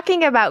 we're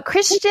talking about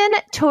Christian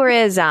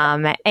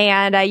tourism,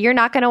 and you're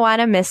not going to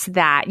want to miss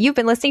that. You've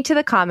been listening to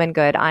The Common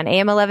Good on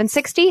AM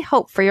 1160,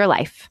 Hope for Your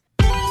Life.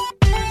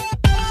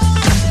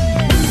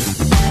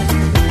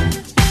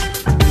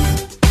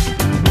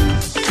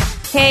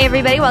 Hey,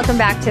 everybody. Welcome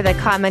back to The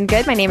Common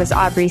Good. My name is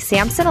Aubrey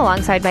Sampson,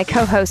 alongside my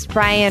co-host,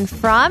 Brian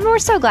Fromm. We're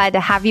so glad to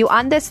have you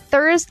on this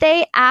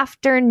Thursday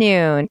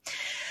afternoon.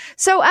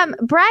 So,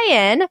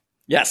 Brian...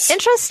 Yes.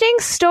 Interesting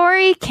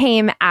story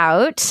came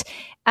out.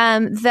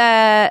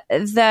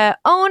 The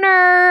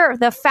owner,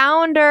 the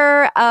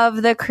founder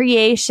of the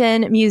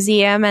Creation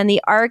Museum and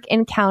the Ark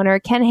Encounter,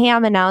 Ken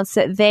Ham, announced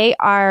that they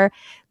are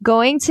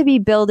going to be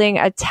building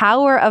a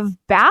Tower of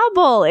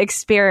Babel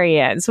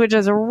experience, which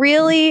is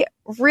really,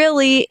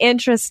 really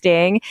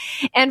interesting.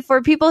 And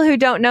for people who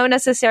don't know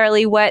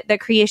necessarily what the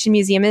Creation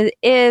Museum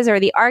is or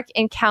the Ark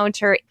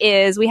Encounter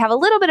is, we have a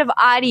little bit of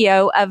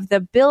audio of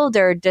the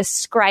builder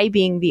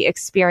describing the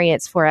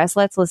experience for us.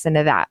 Let's listen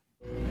to that.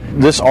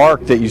 This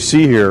ark that you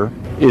see here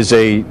is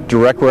a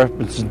direct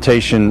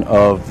representation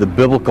of the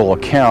biblical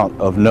account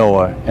of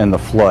Noah and the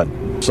flood.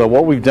 So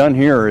what we've done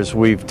here is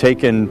we've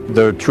taken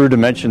the true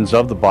dimensions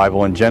of the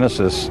Bible in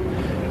Genesis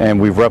and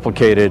we've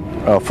replicated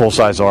a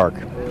full-size ark.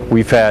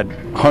 We've had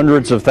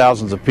hundreds of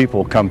thousands of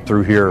people come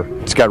through here.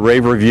 It's got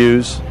rave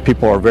reviews.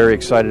 People are very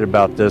excited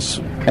about this.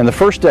 And the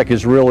first deck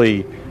is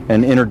really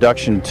an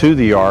introduction to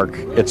the ark.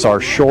 It's our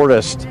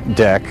shortest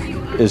deck,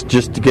 is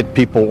just to get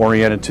people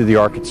oriented to the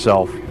ark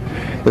itself.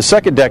 The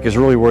second deck is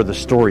really where the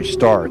story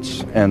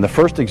starts. And the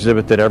first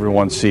exhibit that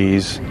everyone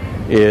sees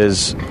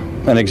is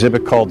an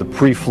exhibit called the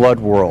Pre-Flood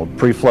World,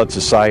 Pre-Flood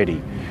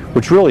Society,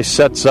 which really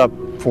sets up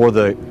for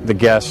the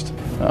guest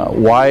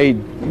why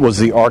was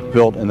the ark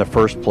built in the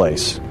first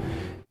place.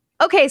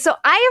 Okay, so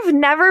I have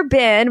never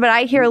been, but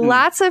I hear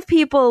lots of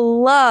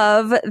people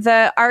love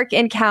the Ark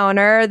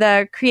Encounter,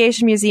 the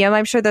Creation Museum.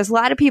 I'm sure there's a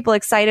lot of people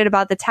excited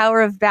about the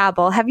Tower of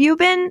Babel. Have you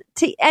been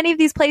to any of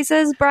these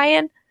places,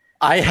 Brian?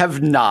 I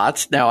have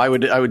not. Now, I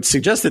would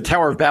suggest that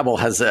Tower of Babel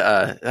has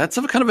that's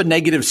a kind of a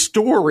negative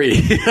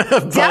story.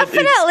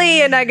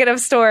 Definitely a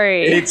negative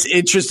story. It's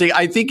interesting.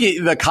 I think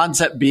the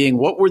concept being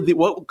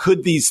what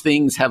could these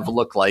things have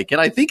looked like,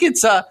 and I think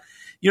it's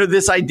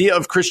this idea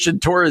of Christian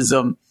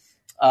tourism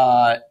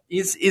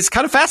is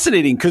kind of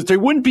fascinating because they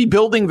wouldn't be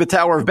building the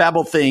Tower of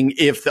Babel thing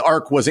if the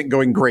Ark wasn't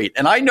going great.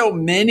 And I know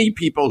many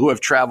people who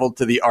have traveled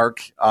to the Ark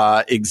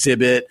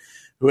exhibit,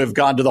 who have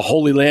gone to the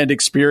Holy Land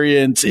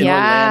experience in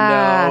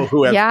Orlando,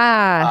 who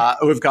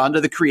have gone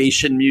to the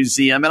Creation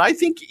Museum, and I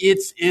think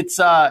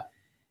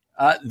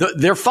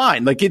they're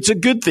fine. Like, it's a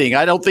good thing.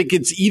 I don't think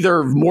it's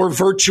either more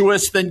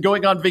virtuous than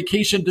going on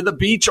vacation to the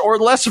beach or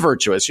less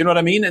virtuous. You know what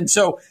I mean? And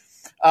so,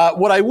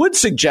 what I would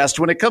suggest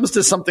when it comes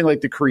to something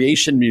like the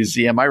Creation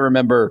Museum, I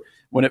remember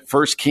when it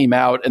first came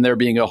out and there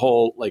being a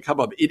whole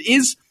hubbub. It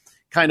is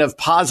kind of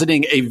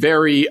positing a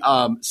very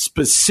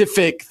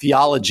specific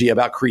theology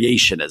about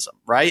creationism,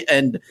 right?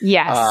 And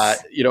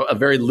a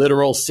very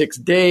literal 6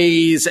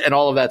 days and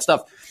all of that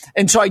stuff.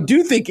 And so I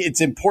do think it's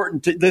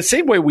important to, the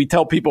same way we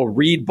tell people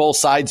read both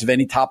sides of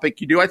any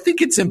topic you do, I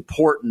think it's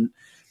important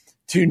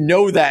to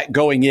know that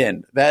going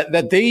in,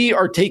 that they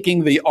are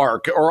taking the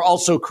ark or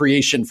also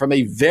creation from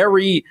a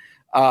very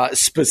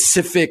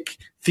specific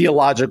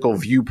theological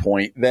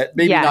viewpoint that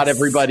maybe not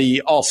everybody,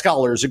 all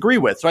scholars agree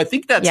with. So I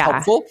think that's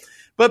helpful.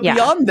 But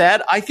beyond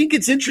that, I think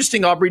it's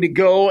interesting, Aubrey, to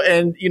go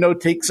and,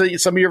 take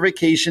some of your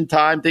vacation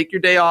time, take your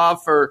day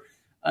off or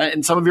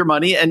and some of your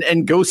money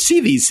and go see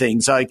these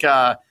things. Like,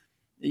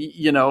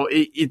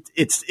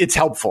 it's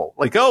helpful.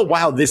 Like, oh,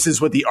 wow, this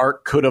is what the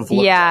ark could have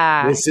looked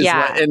like. This is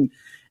what,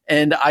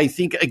 and I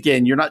think,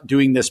 again, you're not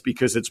doing this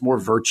because it's more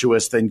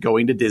virtuous than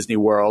going to Disney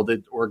World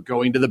or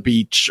going to the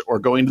beach or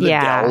going to the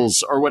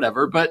Dells or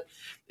whatever. But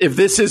if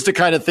this is the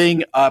kind of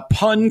thing,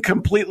 pun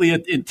completely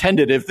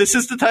intended, if this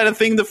is the kind of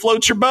thing that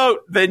floats your boat,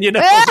 then, go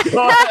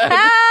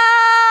ahead.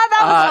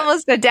 That was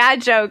almost a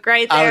dad joke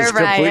right there, I was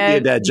completely a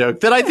dad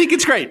joke. Then I think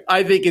it's great.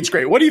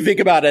 What do you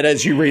think about it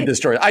as you read the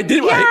story? I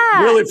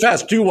really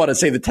fast do want to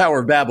say the Tower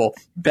of Babel.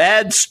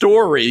 Bad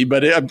story,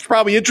 but it's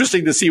probably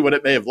interesting to see what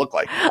it may have looked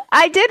like.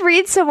 I did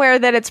read somewhere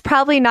that it's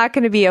probably not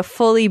going to be a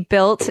fully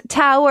built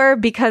tower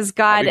because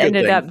God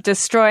ended up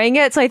destroying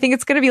it. So I think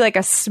it's going to be like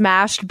a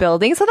smashed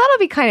building. So that'll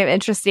be kind of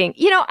interesting.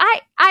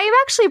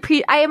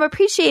 I am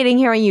appreciating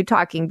hearing you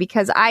talking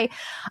because I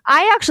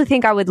actually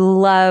think I would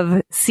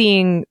love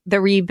seeing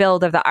the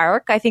rebuild of the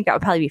ark. I think that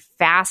would probably be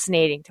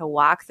fascinating to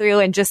walk through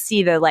and just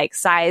see the like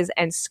size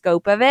and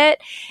scope of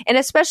it. And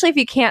especially if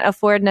you can't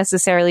afford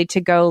necessarily to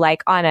go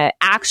like on an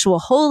actual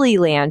Holy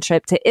Land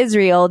trip to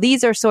Israel,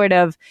 these are sort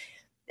of,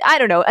 I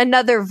don't know,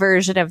 another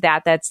version of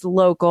that's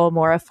local,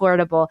 more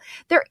affordable.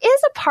 There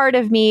is a part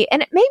of me,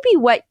 and it may be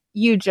what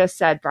you just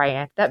said,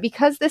 Brian, that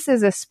because this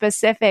is a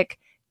specific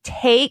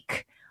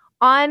take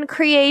on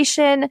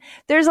creation,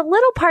 there's a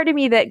little part of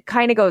me that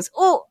kind of goes,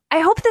 oh, I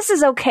hope this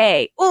is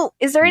okay. Oh,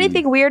 is there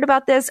anything weird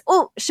about this?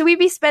 Oh, should we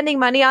be spending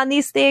money on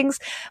these things?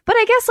 But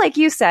I guess, like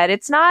you said,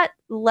 it's not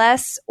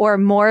less or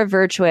more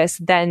virtuous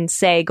than,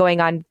 say,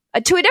 going on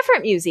to a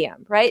different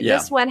museum, right? Yeah,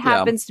 this one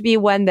happens to be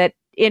one that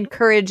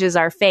encourages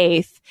our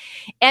faith.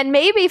 And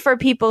maybe for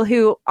people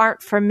who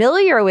aren't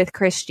familiar with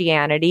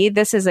Christianity,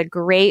 this is a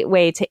great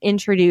way to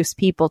introduce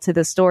people to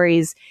the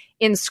stories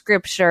in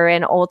Scripture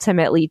and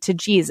ultimately to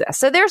Jesus.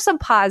 So there's some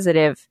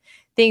positive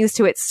things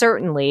to it,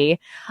 certainly.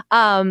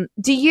 You've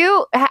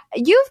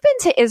been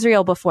to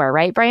Israel before,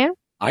 right, Brian?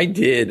 I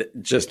did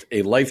just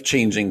a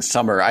life-changing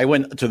summer. I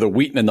went to the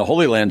Wheaton and the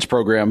Holy Lands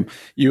program.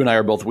 You and I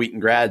are both Wheaton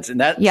grads.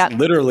 And that's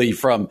literally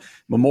from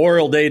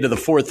Memorial Day to the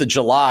 4th of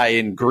July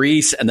in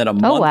Greece and then a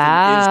month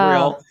in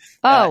Israel.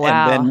 And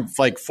then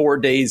like 4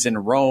 days in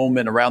Rome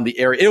and around the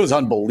area. It was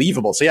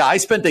unbelievable. So I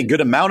spent a good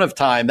amount of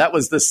time. That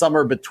was the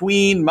summer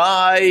between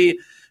my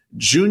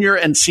junior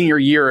and senior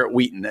year at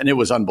Wheaton. And it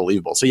was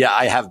unbelievable. So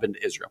I have been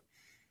to Israel.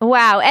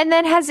 Wow. And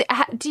then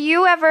would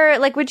you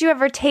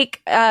ever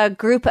take a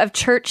group of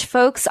church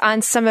folks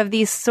on some of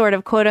these sort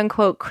of quote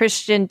unquote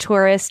Christian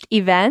tourist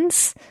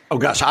events? Oh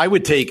gosh, I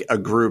would take a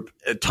group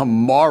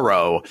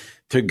tomorrow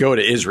to go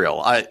to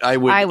Israel. I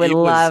would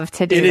love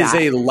to do that. It is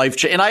a life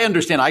change. And I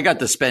understand I got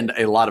to spend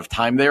a lot of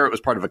time there. It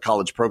was part of a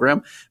college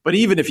program. But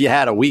even if you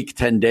had a week,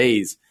 10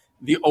 days,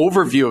 the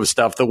overview of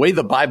stuff, the way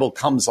the Bible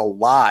comes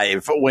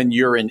alive when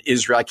you're in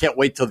Israel. I can't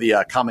wait till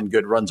the Common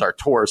Good runs our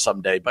tour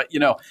someday. But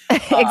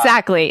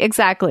exactly.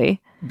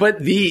 But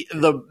the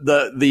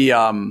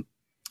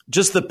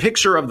just the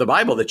picture of the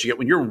Bible that you get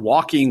when you're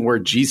walking where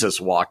Jesus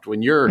walked,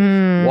 when you're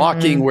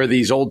walking where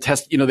these Old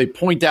Testament, they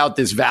point out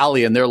this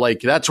valley and they're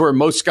like, that's where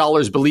most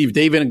scholars believe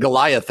David and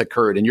Goliath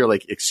occurred. And you're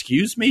like,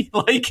 excuse me,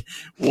 like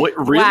what,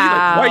 really,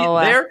 like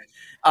right there.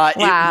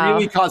 It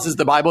really causes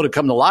the Bible to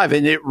come alive,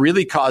 and it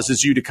really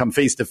causes you to come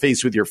face to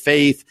face with your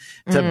faith,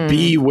 to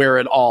be where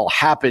it all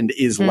happened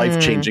is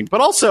life-changing.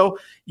 But also,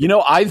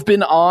 I've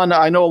been on,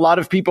 I know a lot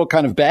of people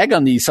kind of bag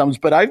on these sums,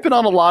 but I've been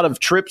on a lot of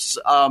trips,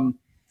 on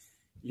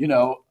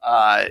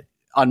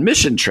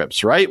mission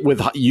trips, right?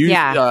 With youth,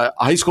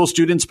 high school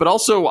students, but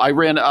also I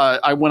went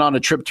on a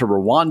trip to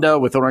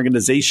Rwanda with an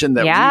organization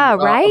that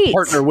we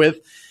partner with.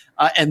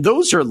 And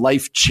those are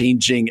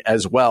life-changing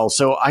as well.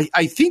 So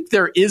I think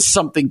there is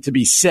something to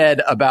be said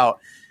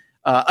about,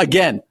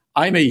 again,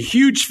 I'm a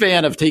huge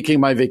fan of taking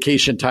my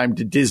vacation time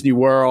to Disney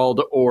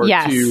World or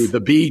to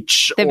the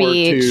beach to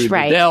the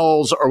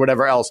Dells or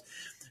whatever else.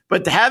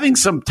 But having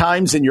some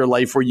times in your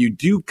life where you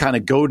do kind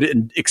of go to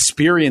and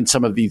experience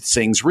some of these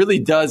things really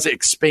does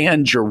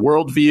expand your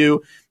worldview,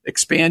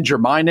 expand your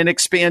mind, and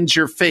expand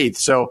your faith.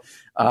 So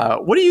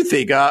what do you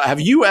think?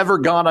 Have you ever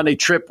gone on a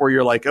trip where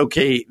you're like,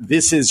 okay,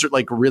 this is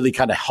like really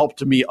kind of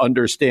helped me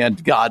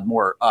understand God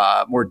more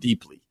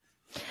deeply?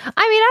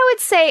 I mean, I would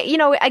say,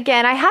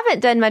 again, I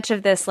haven't done much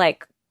of this,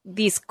 like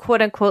these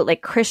quote unquote,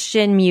 like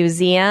Christian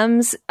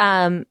museums.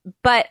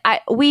 But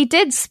we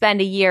did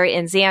spend a year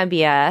in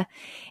Zambia.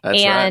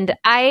 That's and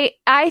right.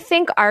 I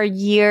think our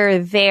year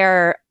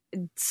there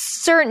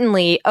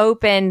certainly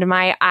opened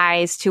my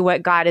eyes to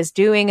what God is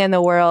doing in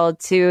the world,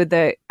 to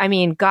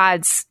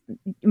God's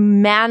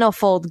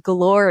manifold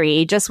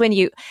glory. Just when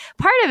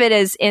part of it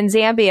is in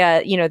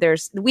Zambia,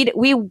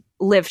 we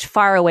lived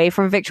far away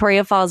from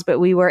Victoria Falls, but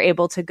we were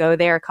able to go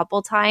there a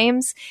couple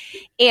times.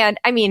 And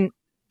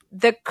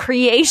the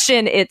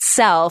creation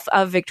itself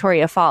of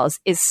Victoria Falls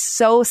is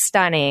so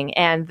stunning.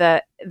 And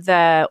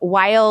the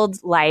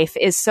wildlife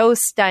is so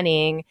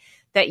stunning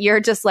that you're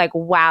just like,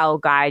 wow,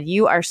 God,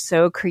 you are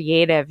so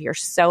creative. You're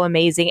so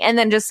amazing. And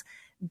then just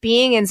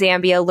being in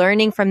Zambia,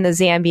 learning from the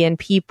Zambian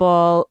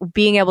people,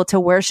 being able to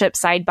worship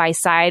side by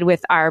side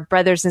with our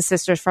brothers and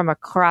sisters from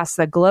across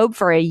the globe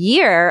for a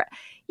year,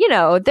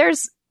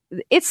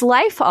 it's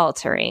life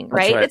altering,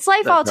 right? It's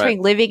life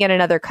altering living in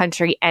another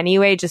country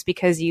anyway, just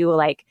because you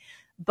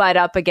butt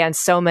up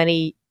against so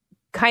many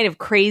kind of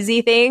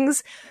crazy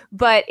things,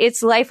 but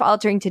it's life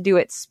altering to do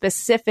it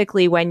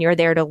specifically when you're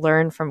there to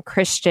learn from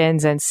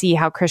Christians and see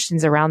how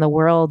Christians around the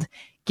world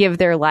give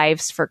their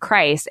lives for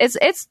Christ.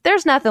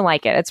 There's nothing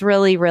like it. It's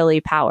really,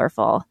 really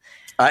powerful.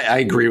 I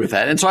agree with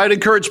that. And so I'd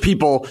encourage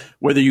people,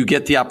 whether you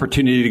get the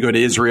opportunity to go to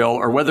Israel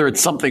or whether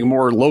it's something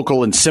more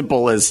local and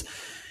simple as,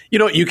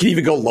 you can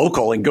even go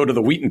local and go to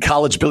the Wheaton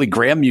College Billy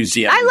Graham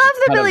Museum. I love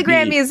the Billy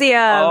Graham Museum.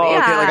 Oh,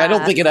 yeah. Okay. I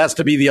don't think it has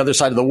to be the other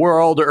side of the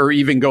world or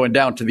even going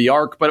down to the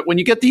Ark. But when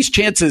you get these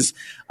chances,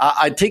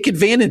 I take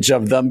advantage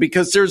of them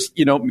because there's,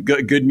 a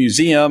good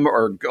museum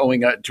or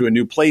going to a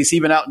new place,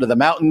 even out into the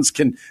mountains,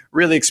 can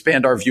really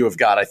expand our view of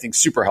God. I think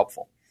super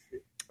helpful.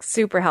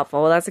 Super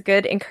helpful. Well, that's a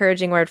good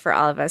encouraging word for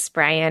all of us,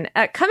 Brian.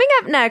 Coming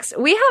up next,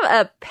 we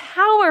have a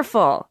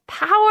powerful,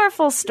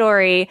 powerful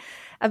story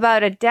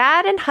about a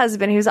dad and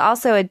husband who's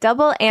also a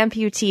double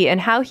amputee and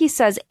how he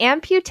says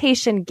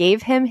amputation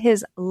gave him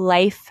his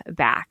life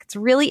back. It's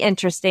really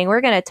interesting.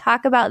 We're going to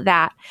talk about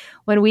that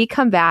when we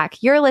come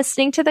back. You're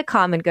listening to The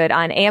Common Good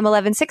on AM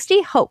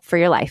 1160, Hope for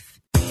Your Life.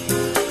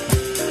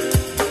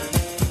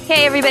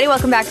 Hey, everybody.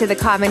 Welcome back to The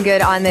Common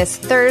Good on this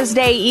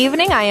Thursday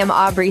evening. I am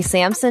Aubrey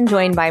Sampson,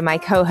 joined by my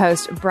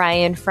co-host,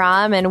 Brian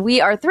Fromm, and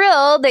we are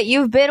thrilled that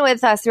you've been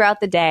with us throughout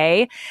the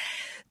day.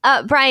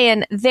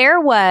 Brian,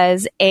 there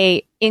was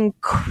a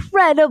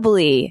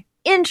incredibly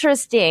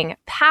interesting,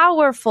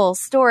 powerful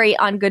story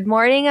on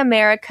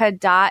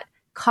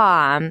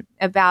GoodMorningAmerica.com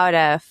about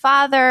a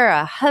father,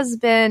 a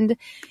husband,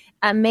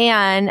 a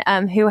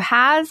man who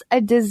has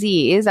a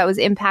disease that was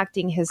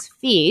impacting his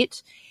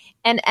feet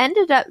and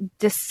ended up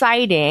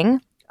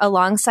deciding,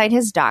 alongside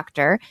his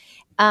doctor,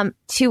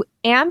 to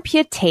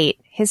amputate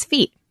his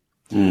feet.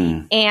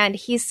 And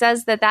he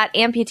says that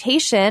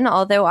amputation,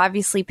 although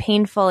obviously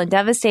painful and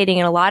devastating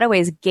in a lot of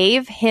ways,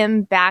 gave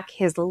him back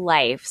his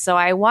life. So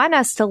I want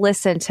us to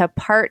listen to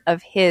part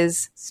of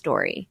his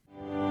story.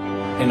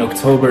 In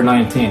October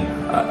 19,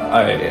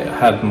 I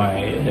had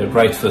my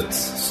right foot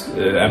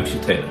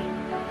amputated.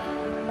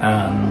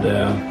 And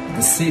the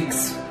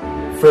 6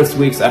 first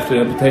weeks after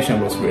the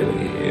amputation was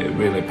really,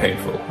 really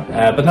painful.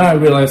 But then I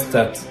realized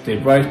that the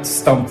right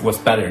stump was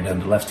better than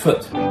the left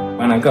foot.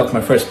 When I got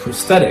my first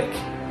prosthetic,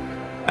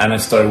 and I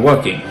started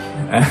walking.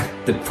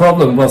 The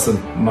problem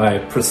wasn't my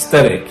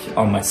prosthetic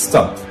on my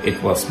stump,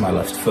 it was my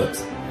left foot.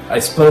 I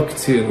spoke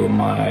to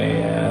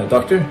my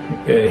doctor.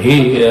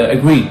 He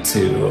agreed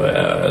to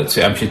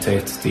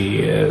amputate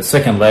the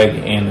second leg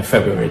in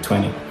February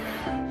 20.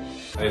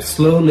 I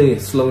slowly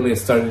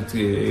started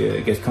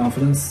to get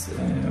confidence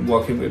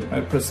walking with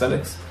my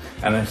prosthetics,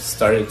 and I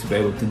started to be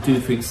able to do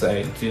things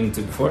I didn't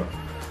do before.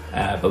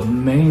 But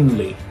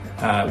mainly,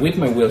 with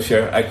my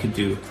wheelchair, I could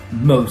do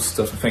most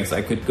of the things.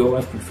 I could go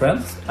out with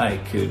friends, I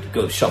could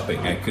go shopping,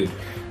 I could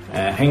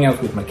hang out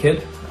with my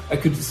kid, I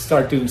could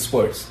start doing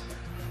sports.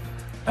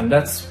 And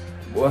that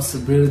was a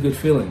really good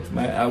feeling.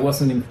 I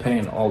wasn't in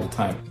pain all the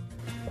time.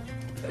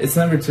 It's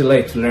never too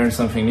late to learn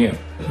something new,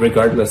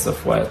 regardless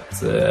of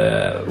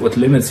what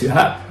limits you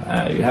have.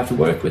 You have to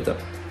work with them.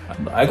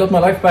 I got my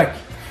life back.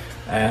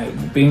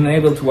 Being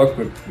able to work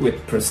with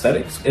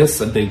prosthetics is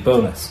a big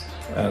bonus.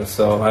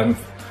 So I'm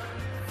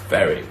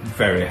very,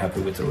 very happy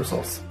with the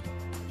results.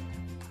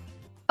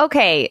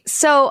 Okay,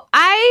 so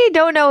I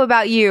don't know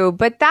about you,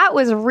 but that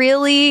was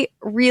really,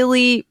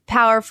 really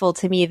powerful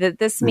to me that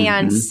this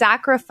man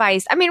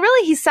sacrificed. I mean,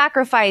 really, he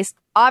sacrificed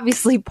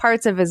obviously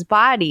parts of his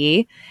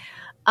body,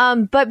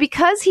 but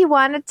because he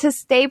wanted to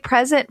stay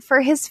present for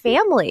his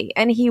family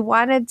and he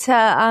wanted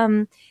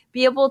to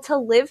be able to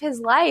live his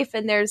life.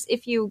 And there's,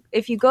 if you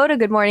go to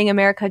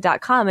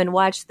GoodMorningAmerica.com and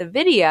watch the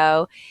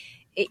video,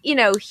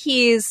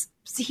 he's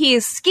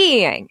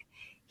skiing.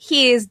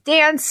 He's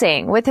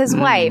dancing with his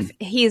wife.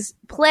 He's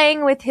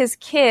playing with his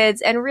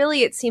kids. And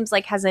really, it seems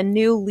like has a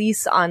new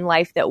lease on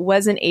life that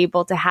wasn't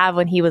able to have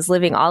when he was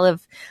living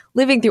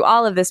through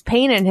all of this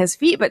pain in his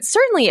feet. But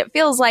certainly it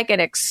feels like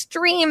an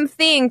extreme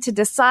thing to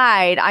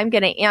decide I'm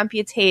going to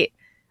amputate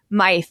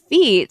my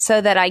feet so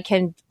that I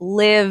can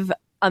live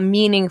a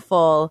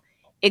meaningful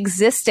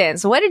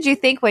existence. What did you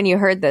think when you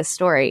heard this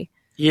story?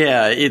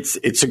 Yeah, it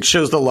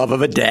shows the love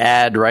of a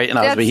dad, right?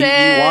 And he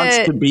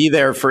wants to be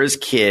there for his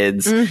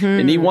kids,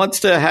 and he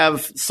wants to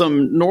have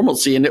some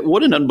normalcy. And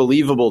what an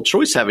unbelievable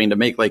choice having to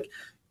make,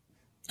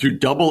 to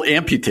double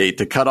amputate,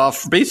 to cut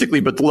off basically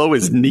below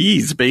his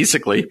knees,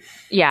 basically.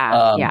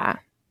 Yeah.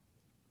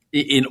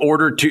 In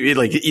order to,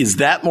 is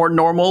that more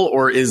normal,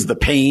 or is the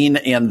pain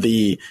and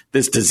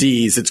this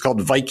disease? It's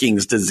called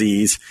Viking's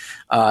disease.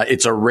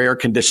 It's a rare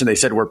condition. They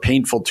said where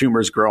painful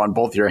tumors grow on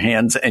both your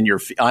hands and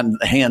on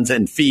hands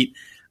and feet.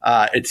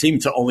 It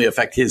seemed to only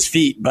affect his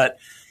feet, but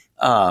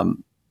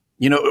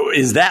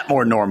is that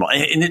more normal?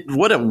 And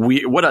what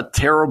a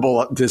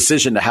terrible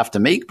decision to have to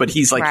make. But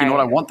he's like, right. You know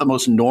what? I want the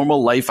most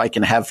normal life I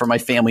can have for my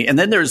family. And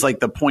then there's like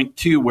the point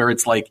too, where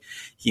it's like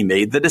he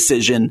made the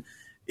decision,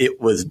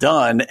 it was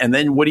done. And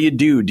then what do you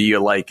do? Do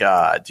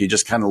you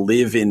just kind of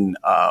live in,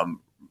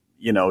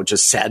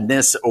 just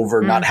sadness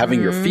over not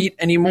having your feet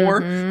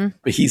anymore?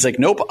 But he's like,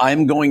 nope,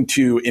 I'm going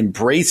to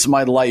embrace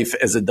my life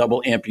as a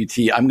double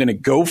amputee. I'm going to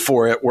go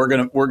for it. We're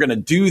going to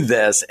do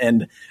this.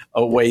 And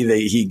away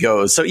he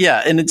goes. So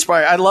yeah, and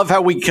inspire. I love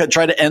how we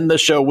try to end the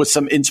show with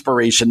some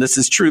inspiration. This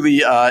is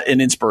truly an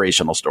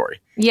inspirational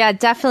story. Yeah,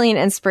 definitely an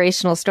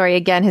inspirational story.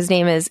 Again, his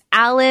name is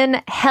Alan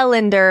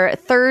Helander,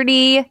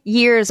 30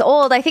 years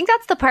old. I think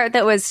that's the part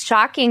that was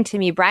shocking to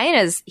me, Brian,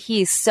 is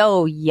he's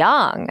so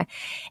young.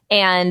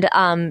 And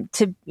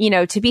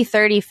to be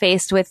 30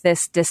 faced with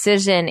this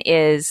decision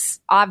is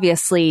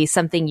obviously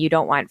something you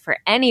don't want for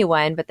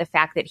anyone. But the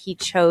fact that he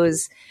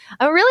chose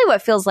really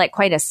what feels like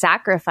quite a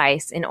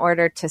sacrifice in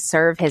order to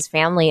serve his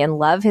family and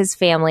love his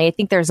family, I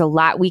think there's a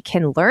lot we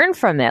can learn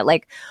from it,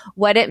 like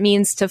what it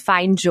means to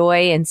find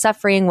joy in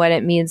suffering, what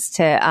it means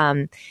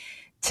to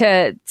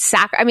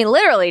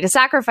literally to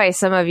sacrifice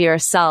some of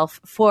yourself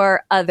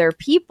for other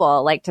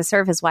people, like to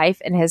serve his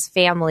wife and his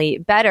family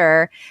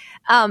better.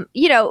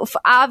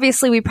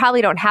 Obviously we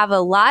probably don't have a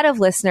lot of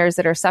listeners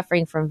that are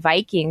suffering from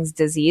Viking's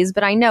disease,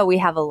 but I know we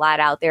have a lot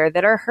out there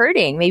that are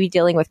hurting, maybe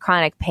dealing with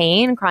chronic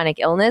pain, chronic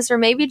illness, or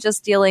maybe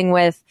just dealing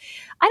with,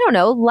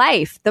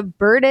 life, the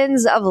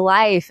burdens of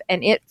life,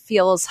 and it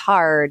feels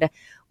hard.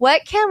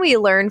 What can we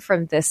learn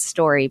from this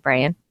story,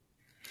 Brian?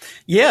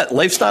 Yeah,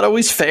 life's not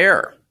always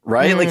fair.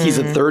 Right? Like he's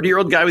a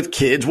 30-year-old guy with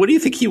kids. What do you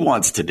think he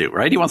wants to do?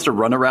 Right? He wants to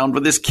run around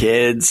with his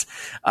kids.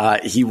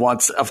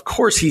 Of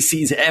course, he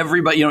sees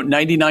everybody,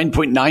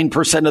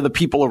 99.9% of the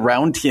people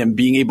around him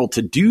being able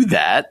to do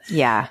that.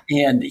 Yeah.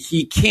 And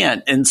he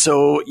can't. And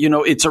so,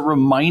 it's a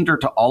reminder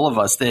to all of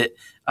us that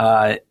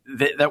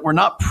we're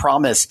not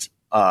promised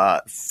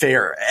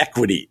fair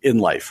equity in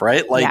life,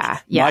 right?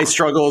 Like my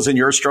struggles and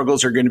your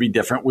struggles are going to be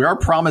different. We are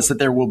promised that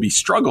there will be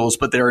struggles,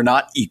 but they're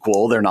not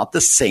equal. They're not the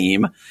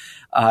same.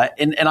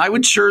 And I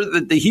would sure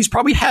that he's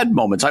probably had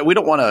moments. We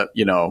don't want to,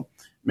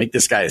 make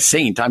this guy a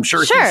saint. I'm sure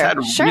he's had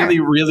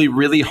really, really,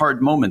 really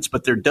hard moments,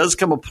 but there does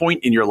come a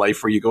point in your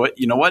life where you go,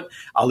 you know what?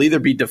 I'll either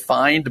be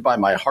defined by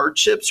my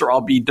hardships or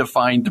I'll be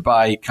defined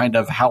by kind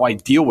of how I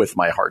deal with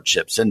my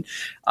hardships. And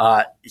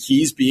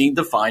he's being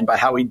defined by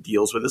how he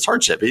deals with his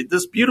hardship.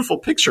 This beautiful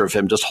picture of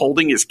him just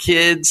holding his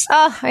kids.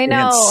 Oh, I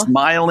know. And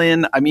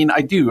smiling. I mean,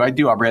 I do,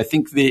 Aubrey. I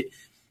think that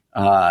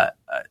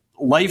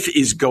life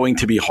is going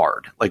to be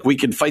hard. Like we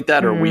can fight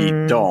that or we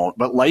don't,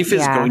 but life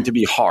is going to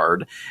be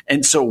hard.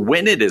 And so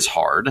when it is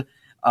hard,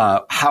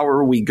 how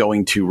are we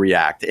going to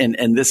react?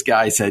 And this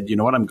guy said, you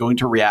know what, I'm going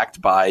to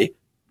react by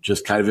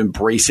just kind of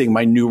embracing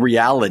my new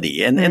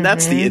reality. And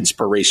that's the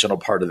inspirational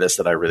part of this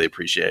that I really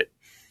appreciate.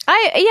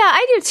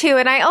 I do too.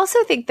 And I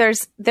also think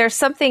there's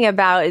something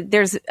about,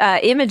 there's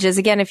images,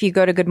 again, if you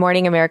go to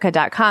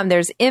goodmorningamerica.com,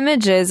 there's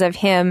images of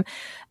him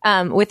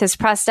with his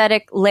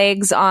prosthetic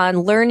legs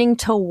on, learning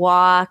to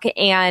walk.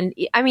 And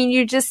I mean,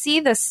 you see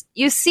the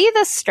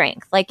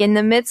strength, like in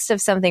the midst of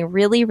something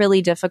really,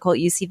 really difficult,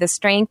 you see the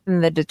strength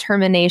and the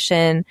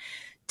determination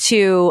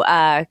to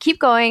keep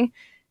going,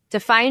 to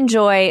find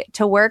joy,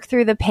 to work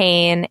through the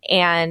pain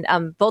and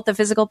both the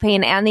physical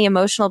pain and the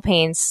emotional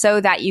pain so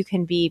that you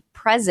can be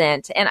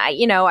present. And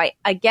I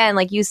again,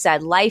 like you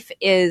said, life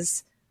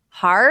is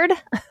hard.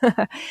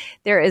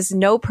 There is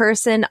no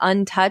person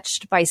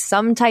untouched by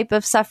some type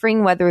of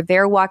suffering, whether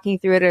they're walking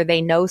through it or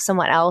they know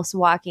someone else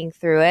walking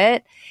through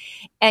it.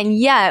 And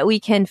yet we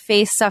can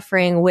face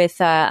suffering with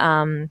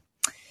not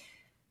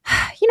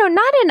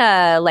in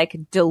a like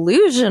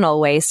delusional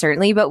way,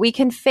 certainly, but we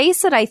can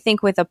face it, I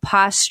think, with a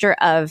posture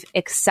of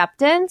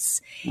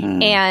acceptance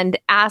and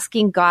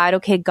asking God,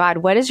 okay, God,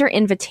 what is your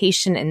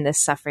invitation in this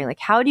suffering? Like,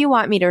 how do you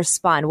want me to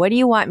respond? What do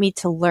you want me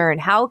to learn?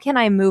 How can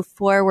I move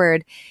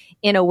forward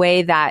in a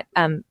way that,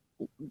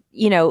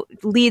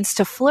 leads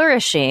to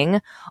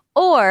flourishing?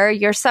 Or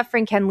your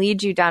suffering can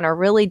lead you down a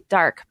really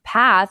dark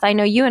path. I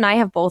know you and I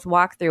have both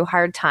walked through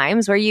hard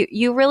times where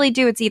you really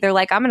do. It's either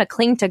like, I'm going to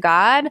cling to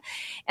God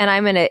and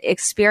I'm going to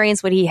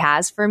experience what he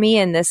has for me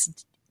in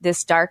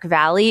this dark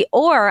valley,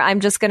 or I'm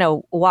just going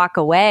to walk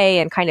away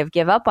and kind of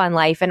give up on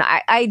life. And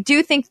I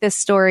do think this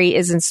story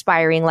is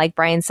inspiring. Like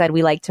Brian said,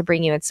 we like to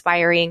bring you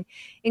inspiring,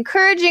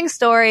 encouraging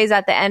stories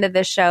at the end of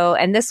the show.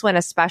 And this one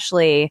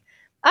especially,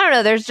 I don't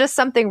know, there's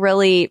something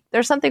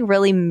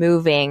really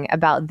moving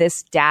about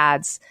this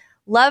dad's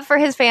love for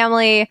his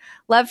family,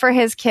 love for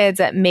his kids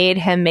that made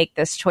him make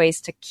this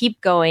choice to keep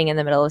going in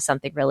the middle of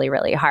something really,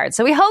 really hard.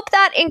 So we hope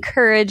that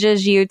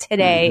encourages you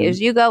today as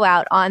you go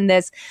out on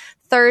this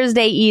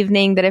Thursday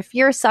evening, that if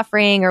you're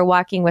suffering or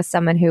walking with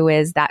someone who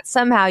is, that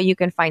somehow you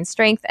can find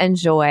strength and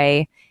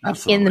joy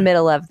in the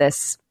middle of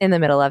this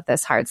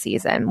hard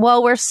season.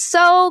 Well, we're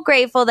so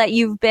grateful that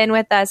you've been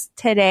with us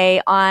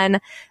today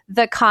on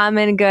The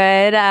Common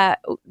Good.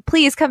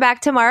 Please come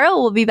back tomorrow.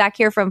 We'll be back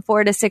here from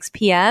 4 to 6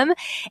 p.m.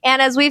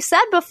 And as we've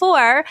said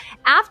before,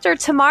 after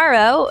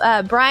tomorrow,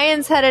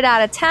 Brian's headed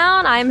out of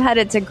town. I'm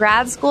headed to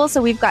grad school.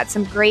 So we've got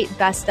some great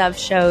best of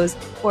shows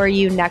for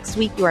you next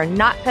week. You are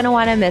not going to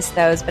want to miss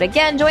those. But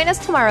again, join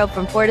us tomorrow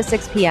from 4 to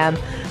 6 p.m.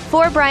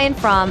 For Brian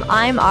Fromm,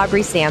 I'm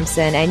Aubrey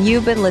Sampson, and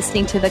you've been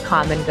listening to The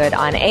Common Good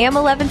on AM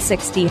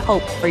 1160,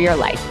 Hope for Your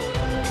Life.